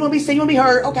 you want to be seen, you want to be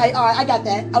heard. Okay, all right, I got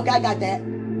that. Okay, I got that.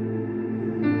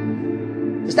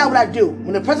 It's not what I do.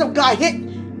 When the presence of God hit,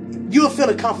 you'll feel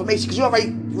the confirmation because you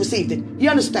already received it. You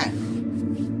understand?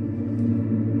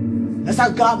 That's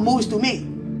how God moves through me.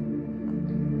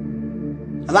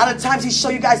 A lot of times he show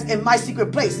you guys in my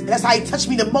secret place. And that's how he touched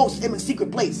me the most in my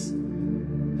secret place.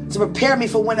 To prepare me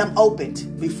for when I'm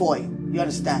opened before you. You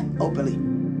understand? Openly.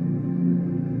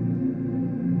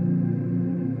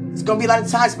 It's going to be a lot of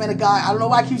times, man of God. I don't know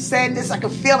why I keep saying this. I can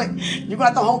feel it. You're going to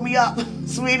have to hold me up,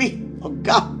 sweetie. Oh,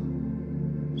 God.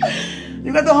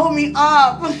 You're going to have to hold me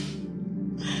up.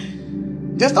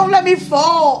 Just don't let me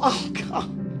fall. Oh, God.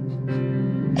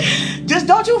 Just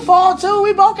don't you fall, too.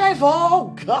 We both can't fall.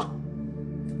 Oh, God.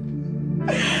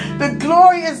 The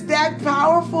glory is that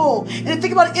powerful. And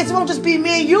think about it, it's going to just be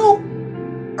me and you.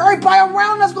 Everybody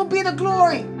around us going to be in the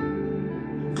glory.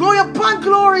 Glory upon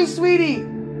glory, sweetie.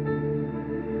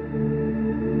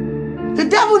 The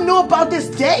devil knew about this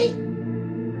day.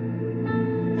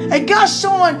 And God's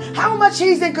showing how much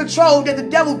he's in control that the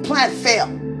devil plan failed.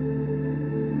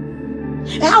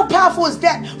 And how powerful is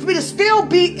that for me to still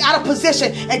be out of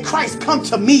position and Christ come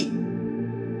to me.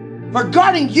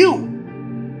 Regarding you.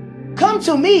 Come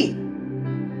to me.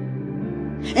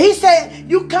 And he said,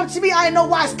 you come to me, I ain't no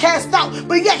wise cast out.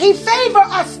 But yet he favor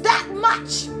us that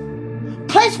much.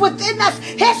 Place within us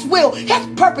his will, his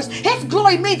purpose, his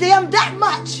glory means to him that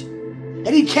much. And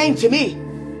he came to me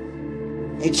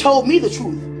and told me the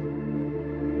truth.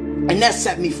 And that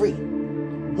set me free.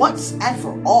 Once and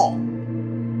for all.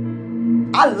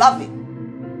 I love it.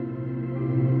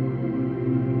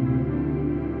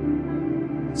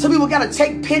 Some people got to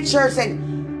take pictures and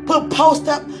put a post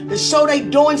up to show they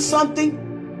doing something.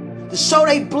 To show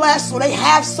they blessed or they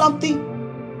have something.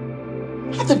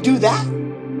 You have to do that.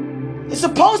 It's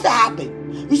supposed to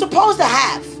happen. You're supposed to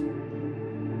have.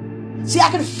 See,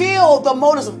 I can feel the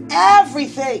motives of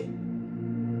everything.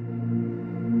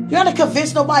 You're not going to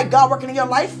convince nobody God working in your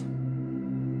life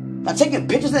by taking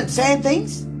pictures and saying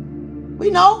things.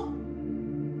 We know.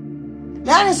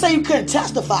 Now, I didn't say you couldn't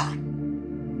testify.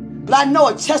 But I know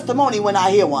a testimony when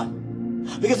I hear one.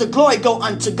 Because the glory go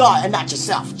unto God and not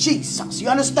yourself. Jesus, you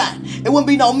understand? It wouldn't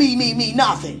be no me,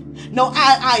 nothing. No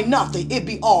I, nothing. It'd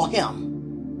be all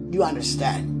him. You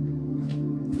understand?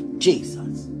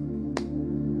 Jesus.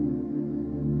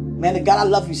 Man of God, I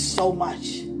love you so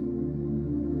much.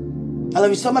 I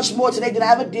love you so much more today than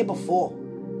I ever did before.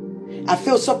 I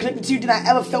feel so connected to you than I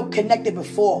ever felt connected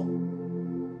before.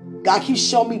 God keeps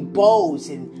showing me bows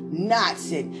and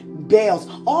knots and bells,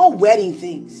 all wedding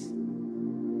things.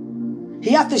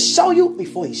 He has to show you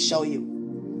before he show you.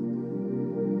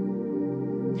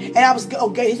 And I was,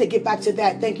 okay, he said, get back to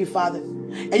that. Thank you, Father.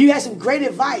 And you had some great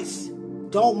advice.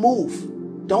 Don't move.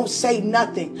 Don't say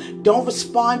nothing. Don't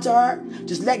respond to her.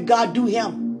 Just let God do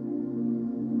him.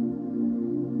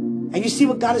 And you see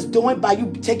what God is doing by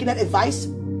you taking that advice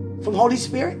from Holy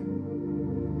Spirit?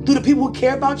 Through the people who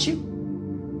care about you?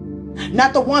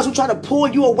 Not the ones who try to pull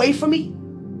you away from me?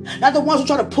 Not the ones who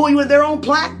try to pull you in their own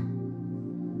plan?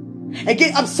 And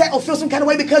get upset or feel some kind of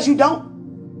way because you don't?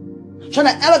 Trying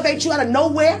to elevate you out of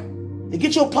nowhere and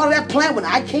get you a part of that plan when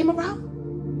I came around?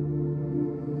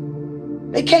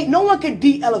 They can't, no one can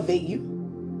de-elevate you.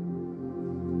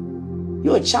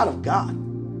 You're a child of God.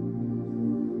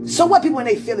 So what people when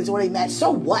they feel is when they mad?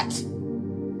 So what?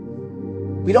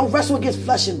 We don't wrestle against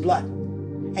flesh and blood.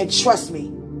 And trust me,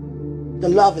 the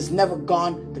love is never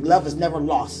gone. The love is never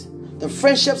lost. The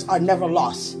friendships are never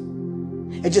lost.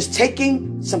 It's just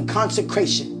taking some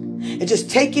consecration. It's just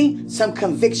taking some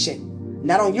conviction.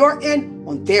 Not on your end,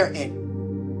 on their end.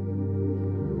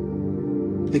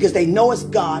 Because they know it's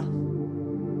God.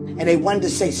 And they wanted to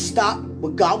say stop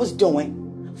what God was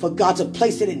doing for God to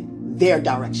place it in their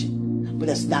direction. But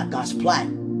that's not God's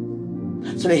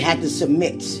plan. So they had to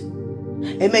submit.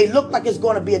 It may look like it's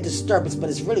going to be a disturbance, but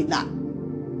it's really not.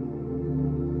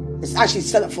 It's actually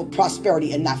set up for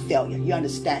prosperity and not failure. You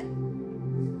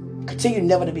understand? Continue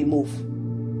never to be moved.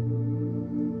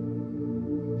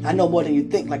 I know more than you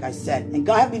think, like I said. And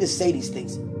God helped me to say these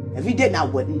things. If he didn't, I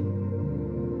wouldn't.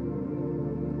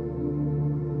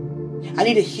 I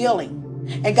need a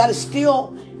healing. And God is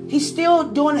still, he's still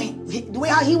doing the way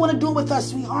how he want to do it with us,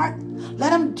 sweetheart.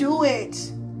 Let him do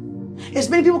it. There's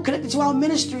many people connected to our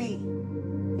ministry.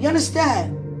 You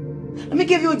understand? Let me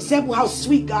give you an example how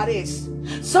sweet God is.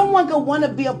 Someone could want to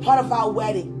be a part of our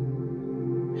wedding.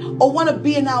 Or want to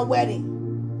be in our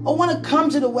wedding. Or want to come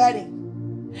to the wedding.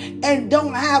 And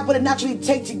don't have what it naturally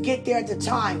takes to get there at the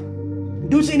time.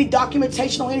 Due to any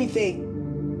documentation or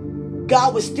anything.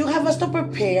 God will still have us to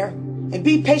prepare and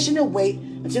be patient and wait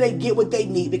until they get what they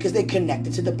need because they're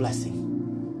connected to the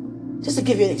blessing. Just to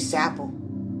give you an example.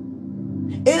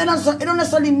 It don't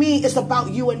necessarily mean it's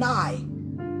about you and I.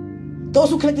 Those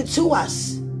who connected to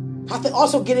us have to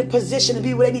also get in position and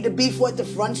be where they need to be for it to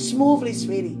run smoothly,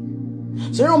 sweetie.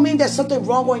 So it don't mean there's something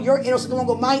wrong on your end or something wrong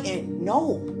on my end.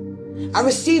 No. I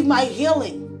received my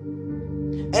healing.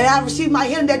 And I received my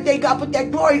healing that day. God put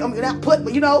that glory on me.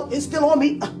 But you know, it's still on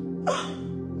me.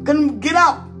 Couldn't get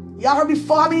up. Y'all heard me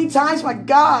fall how many times? My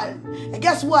God. And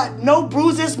guess what? No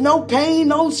bruises, no pain,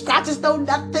 no scratches, no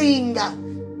nothing.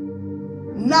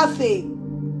 Nothing.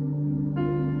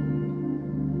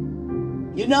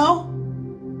 You know?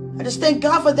 I just thank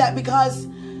God for that because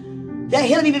that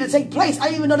healing needed to take place. I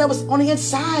didn't even know that was on the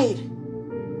inside.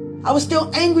 I was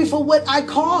still angry for what I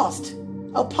caused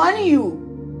upon you.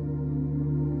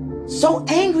 So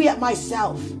angry at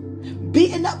myself.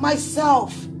 Beating up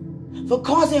myself for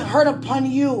causing hurt upon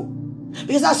you.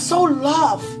 Because I so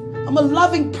love. I'm a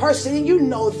loving person and you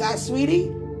know that, sweetie.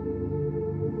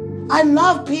 I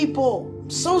love people.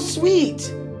 So sweet.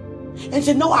 And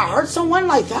to know I hurt someone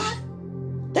like that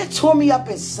tore me up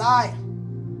inside.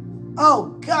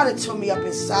 Oh God, it tore me up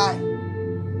inside.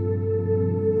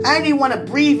 I didn't even want to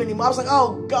breathe anymore. I was like,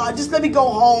 oh God, just let me go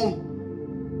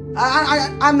home.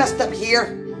 I messed up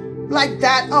here. Like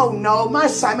that. Oh no, my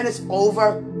assignment is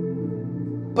over.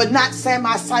 But not saying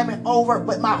my assignment over,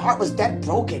 but my heart was that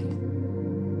broken.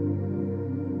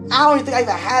 I don't even think I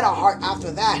even had a heart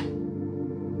after that.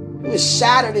 It was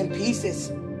shattered in pieces.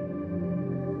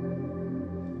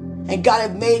 And God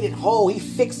had made it whole. He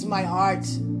fixed my heart.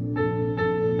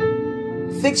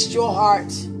 Fixed your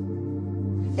heart.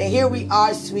 And here we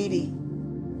are, sweetie.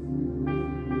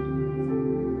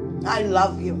 I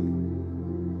love you.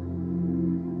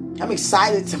 I'm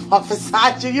excited to walk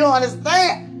beside you. You don't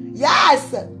understand?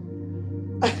 Yes.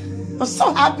 I'm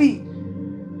so happy.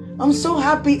 I'm so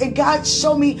happy. And God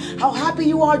showed me how happy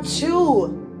you are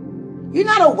too. You're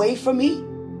not away from me.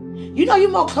 You know you're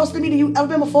more close to me than you've ever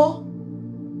been before.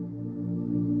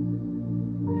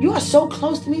 You are so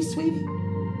close to me, sweetie.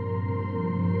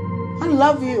 I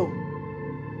love you.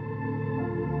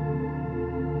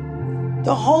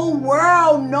 The whole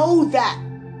world knows that.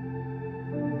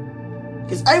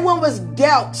 Because everyone was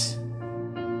dealt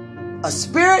a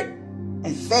spirit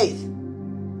and faith.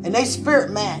 And a spirit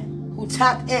man who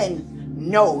tapped in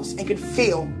knows and can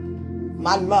feel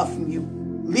my love from you.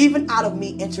 leaving out of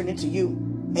me, entering into you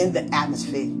in the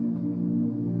atmosphere.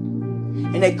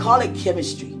 And they call it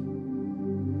chemistry.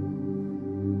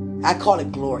 I call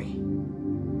it glory.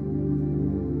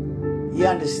 You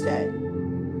understand?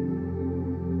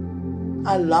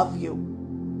 I love you.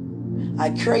 I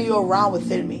carry you around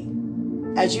within me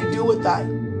as you do with I.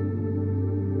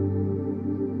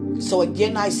 So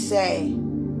again, I say,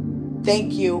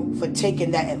 thank you for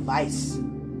taking that advice.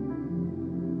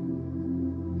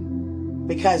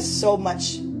 Because so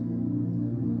much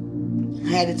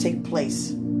had to take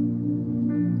place.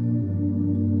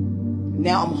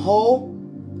 Now I'm whole.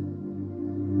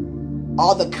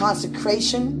 All the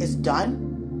consecration is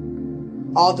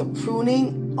done. All the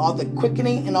pruning, all the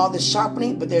quickening, and all the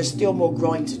sharpening, but there's still more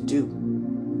growing to do.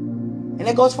 And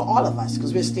it goes for all of us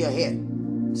because we're still here.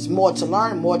 There's more to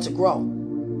learn, more to grow.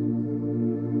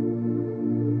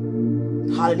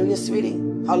 Hallelujah, sweetie.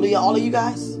 Hallelujah, all of you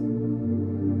guys.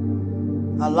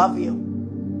 I love you.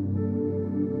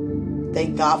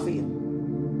 Thank God for you.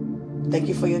 Thank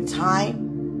you for your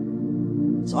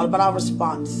time. It's all about our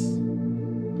response.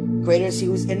 Greater is He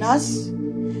who is in us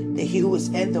than he who is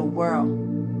in the world.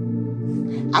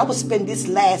 I will spend this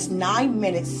last 9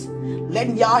 minutes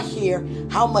letting y'all hear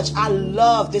how much I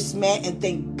love this man and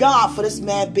thank God for this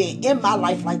man being in my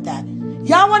life like that.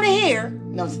 Y'all want to hear?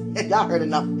 No, y'all heard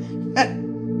enough.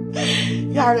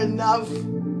 Y'all heard enough.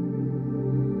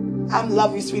 I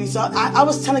love you, sweetie. So I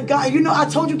was telling God, I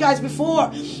told you guys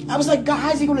before, I was like, God,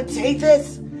 how's He going to take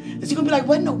this? Is He going to be like,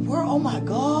 what in the world? Oh my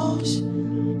gosh.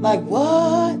 Like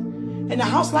what? In a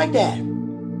house like that?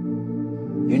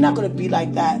 You're not going to be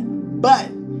like that.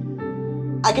 But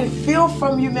I can feel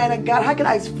from you, man of God. How can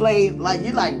I explain? Like,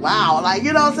 you're like, wow. Like,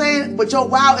 you know what I'm saying? But your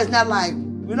wow is not like,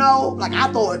 like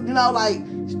I thought, like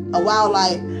a wow,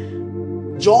 like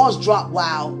jaws drop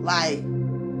wow. Like,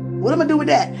 what am I going to do with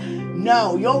that?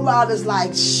 No, your wow is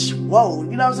like, whoa.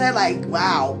 You know what I'm saying? Like,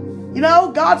 wow.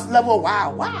 God's level of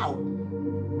wow. Wow.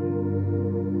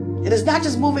 And it's not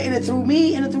just moving in and through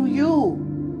me, in and through you.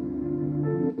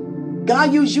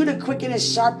 God used you to quicken and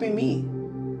sharpen me.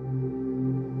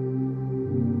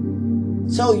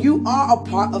 So you are a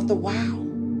part of the wow.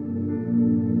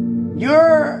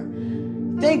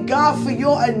 Thank God for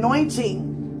your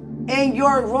anointing and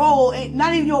your role,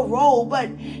 not even your role, but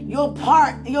your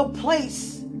part, your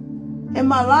place in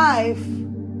my life.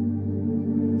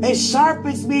 It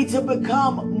sharpens me to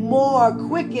become more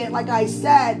quickened, like I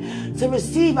said, to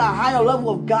receive a higher level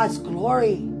of God's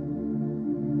glory.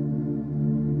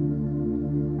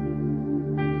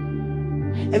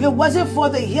 If it wasn't for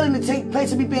the healing to take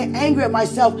place and me being angry at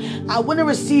myself, I wouldn't have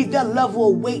received that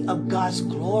level of weight of God's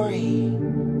glory.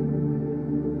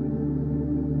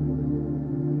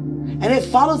 And it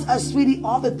follows us, sweetie,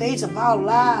 all the days of our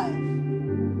life.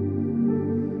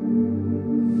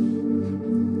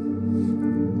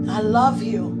 I love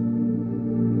you.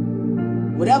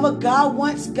 Whatever God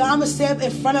wants, God must say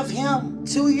in front of Him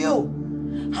to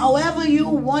you. However you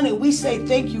want it, we say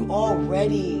thank you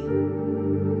already.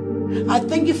 I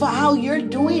thank you for how you're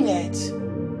doing it.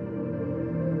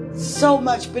 So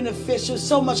much beneficial,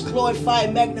 so much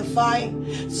glorifying,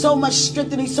 magnifying, so much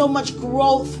strengthening, so much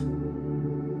growth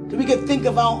that we can think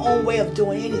of our own way of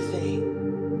doing anything.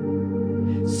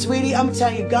 Sweetie, I'm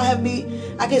telling you, God have me,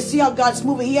 I can see how God's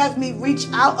moving. He has me reach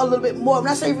out a little bit more. When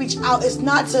I say reach out, it's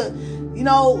not to,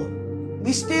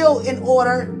 we still in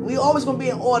order. We always going to be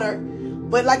in order.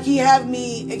 But like He have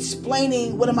me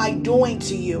explaining, what am I doing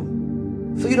to you?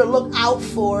 For you to look out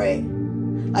for it.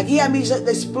 Like He had me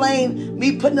explain,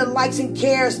 me putting the likes and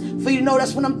cares for you to know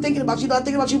that's what I'm thinking about you. I'm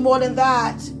thinking about you more than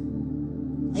that.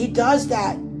 He does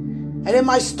that. And in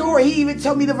my story, He even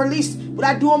told me to release what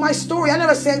I do on my story. I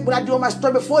never said what I do on my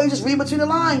story before. You just read between the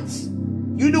lines.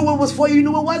 You knew what was for you. You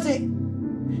knew what wasn't.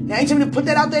 Now He told me to put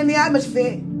that out there in the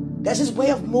atmosphere. That's His way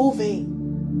of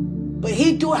moving. But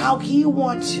He do it how He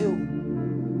wants to.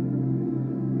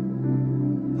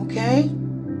 Okay?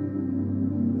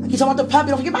 Like He's talking about the puppy.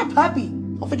 Don't forget my puppy.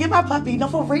 Don't forget my puppy. No,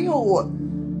 for real.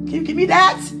 Can you give me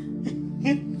that?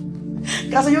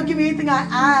 God said, you don't give me anything I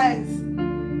ask.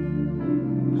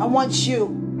 I want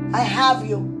you. I have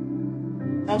you.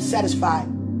 I'm satisfied.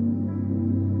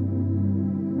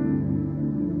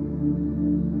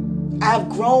 I have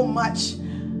grown much.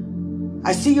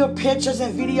 I see your pictures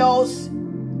and videos.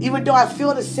 Even though I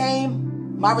feel the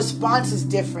same, my response is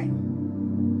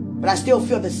different. But I still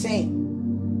feel the same.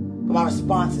 But my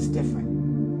response is different.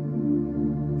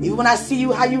 Even when I see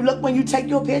you, how you look when you take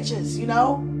your pictures, sitting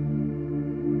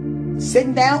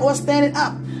down or standing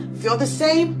up. Feel the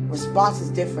same, response is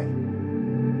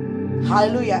different.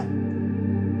 Hallelujah.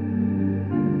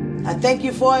 I thank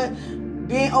you for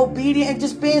being obedient and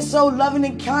just being so loving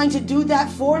and kind to do that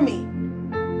for me.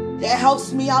 That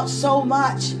helps me out so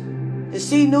much to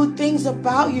see new things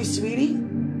about you, sweetie.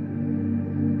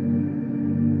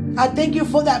 I thank you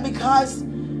for that, because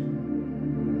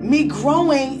me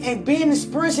growing and being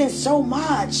experiencing so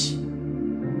much,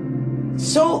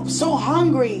 so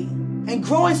hungry, and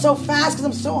growing so fast because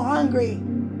I'm so hungry,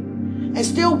 and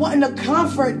still wanting the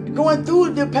comfort going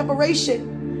through the preparation.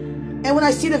 And when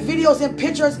I see the videos and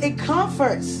pictures, it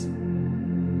comforts.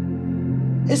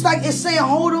 It's like it's saying,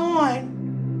 hold on.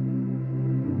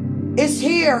 It's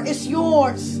here. It's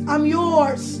yours. I'm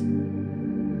yours.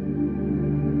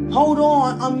 Hold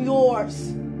on. I'm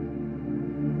yours.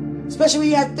 Especially when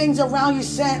you have things around you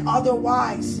saying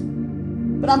otherwise.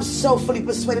 But I'm so fully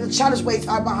persuaded the childish ways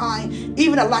are behind.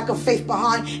 Even a lack of faith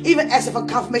behind. Even asking for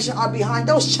confirmation are behind.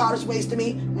 Those childish ways to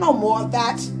me. No more of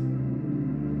that.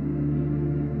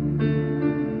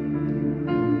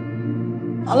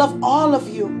 I love all of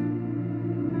you.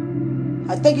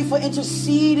 I thank you for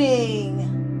interceding.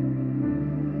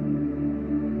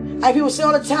 Like people say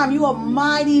all the time, you are a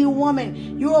mighty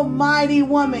woman. You're a mighty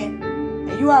woman.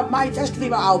 And you are a mighty testimony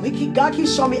about God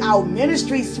keeps showing me our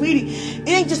ministry, sweetie. It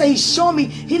ain't just that He's showing me.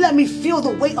 He let me feel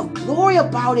the weight of glory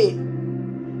about it.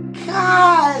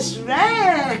 Gosh,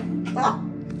 man.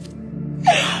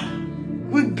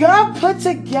 When God put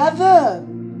together,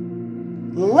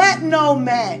 let no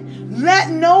man, let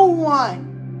no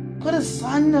one put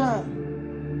asunder,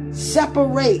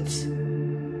 separate.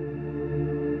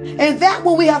 And that's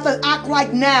what we have to act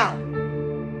like now.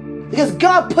 Because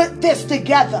God put this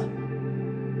together.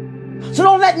 So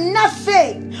don't let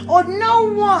nothing or no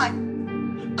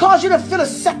one cause you to feel a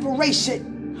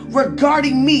separation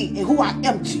regarding me and who I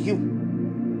am to you.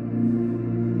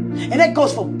 And that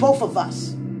goes for both of us.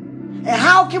 And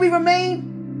how can we remain?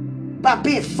 By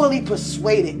being fully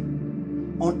persuaded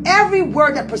on every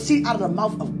word that proceeds out of the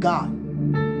mouth of God.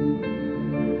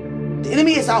 The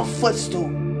enemy is our footstool.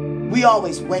 We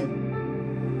always win.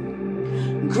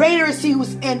 Greater is He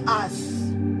who's in us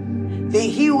than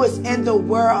he who is in the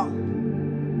world.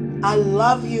 I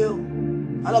love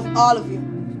you. I love all of you.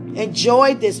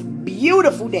 Enjoy this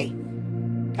beautiful day.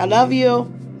 I love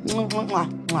you. Mwah, mwah,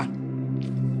 mwah.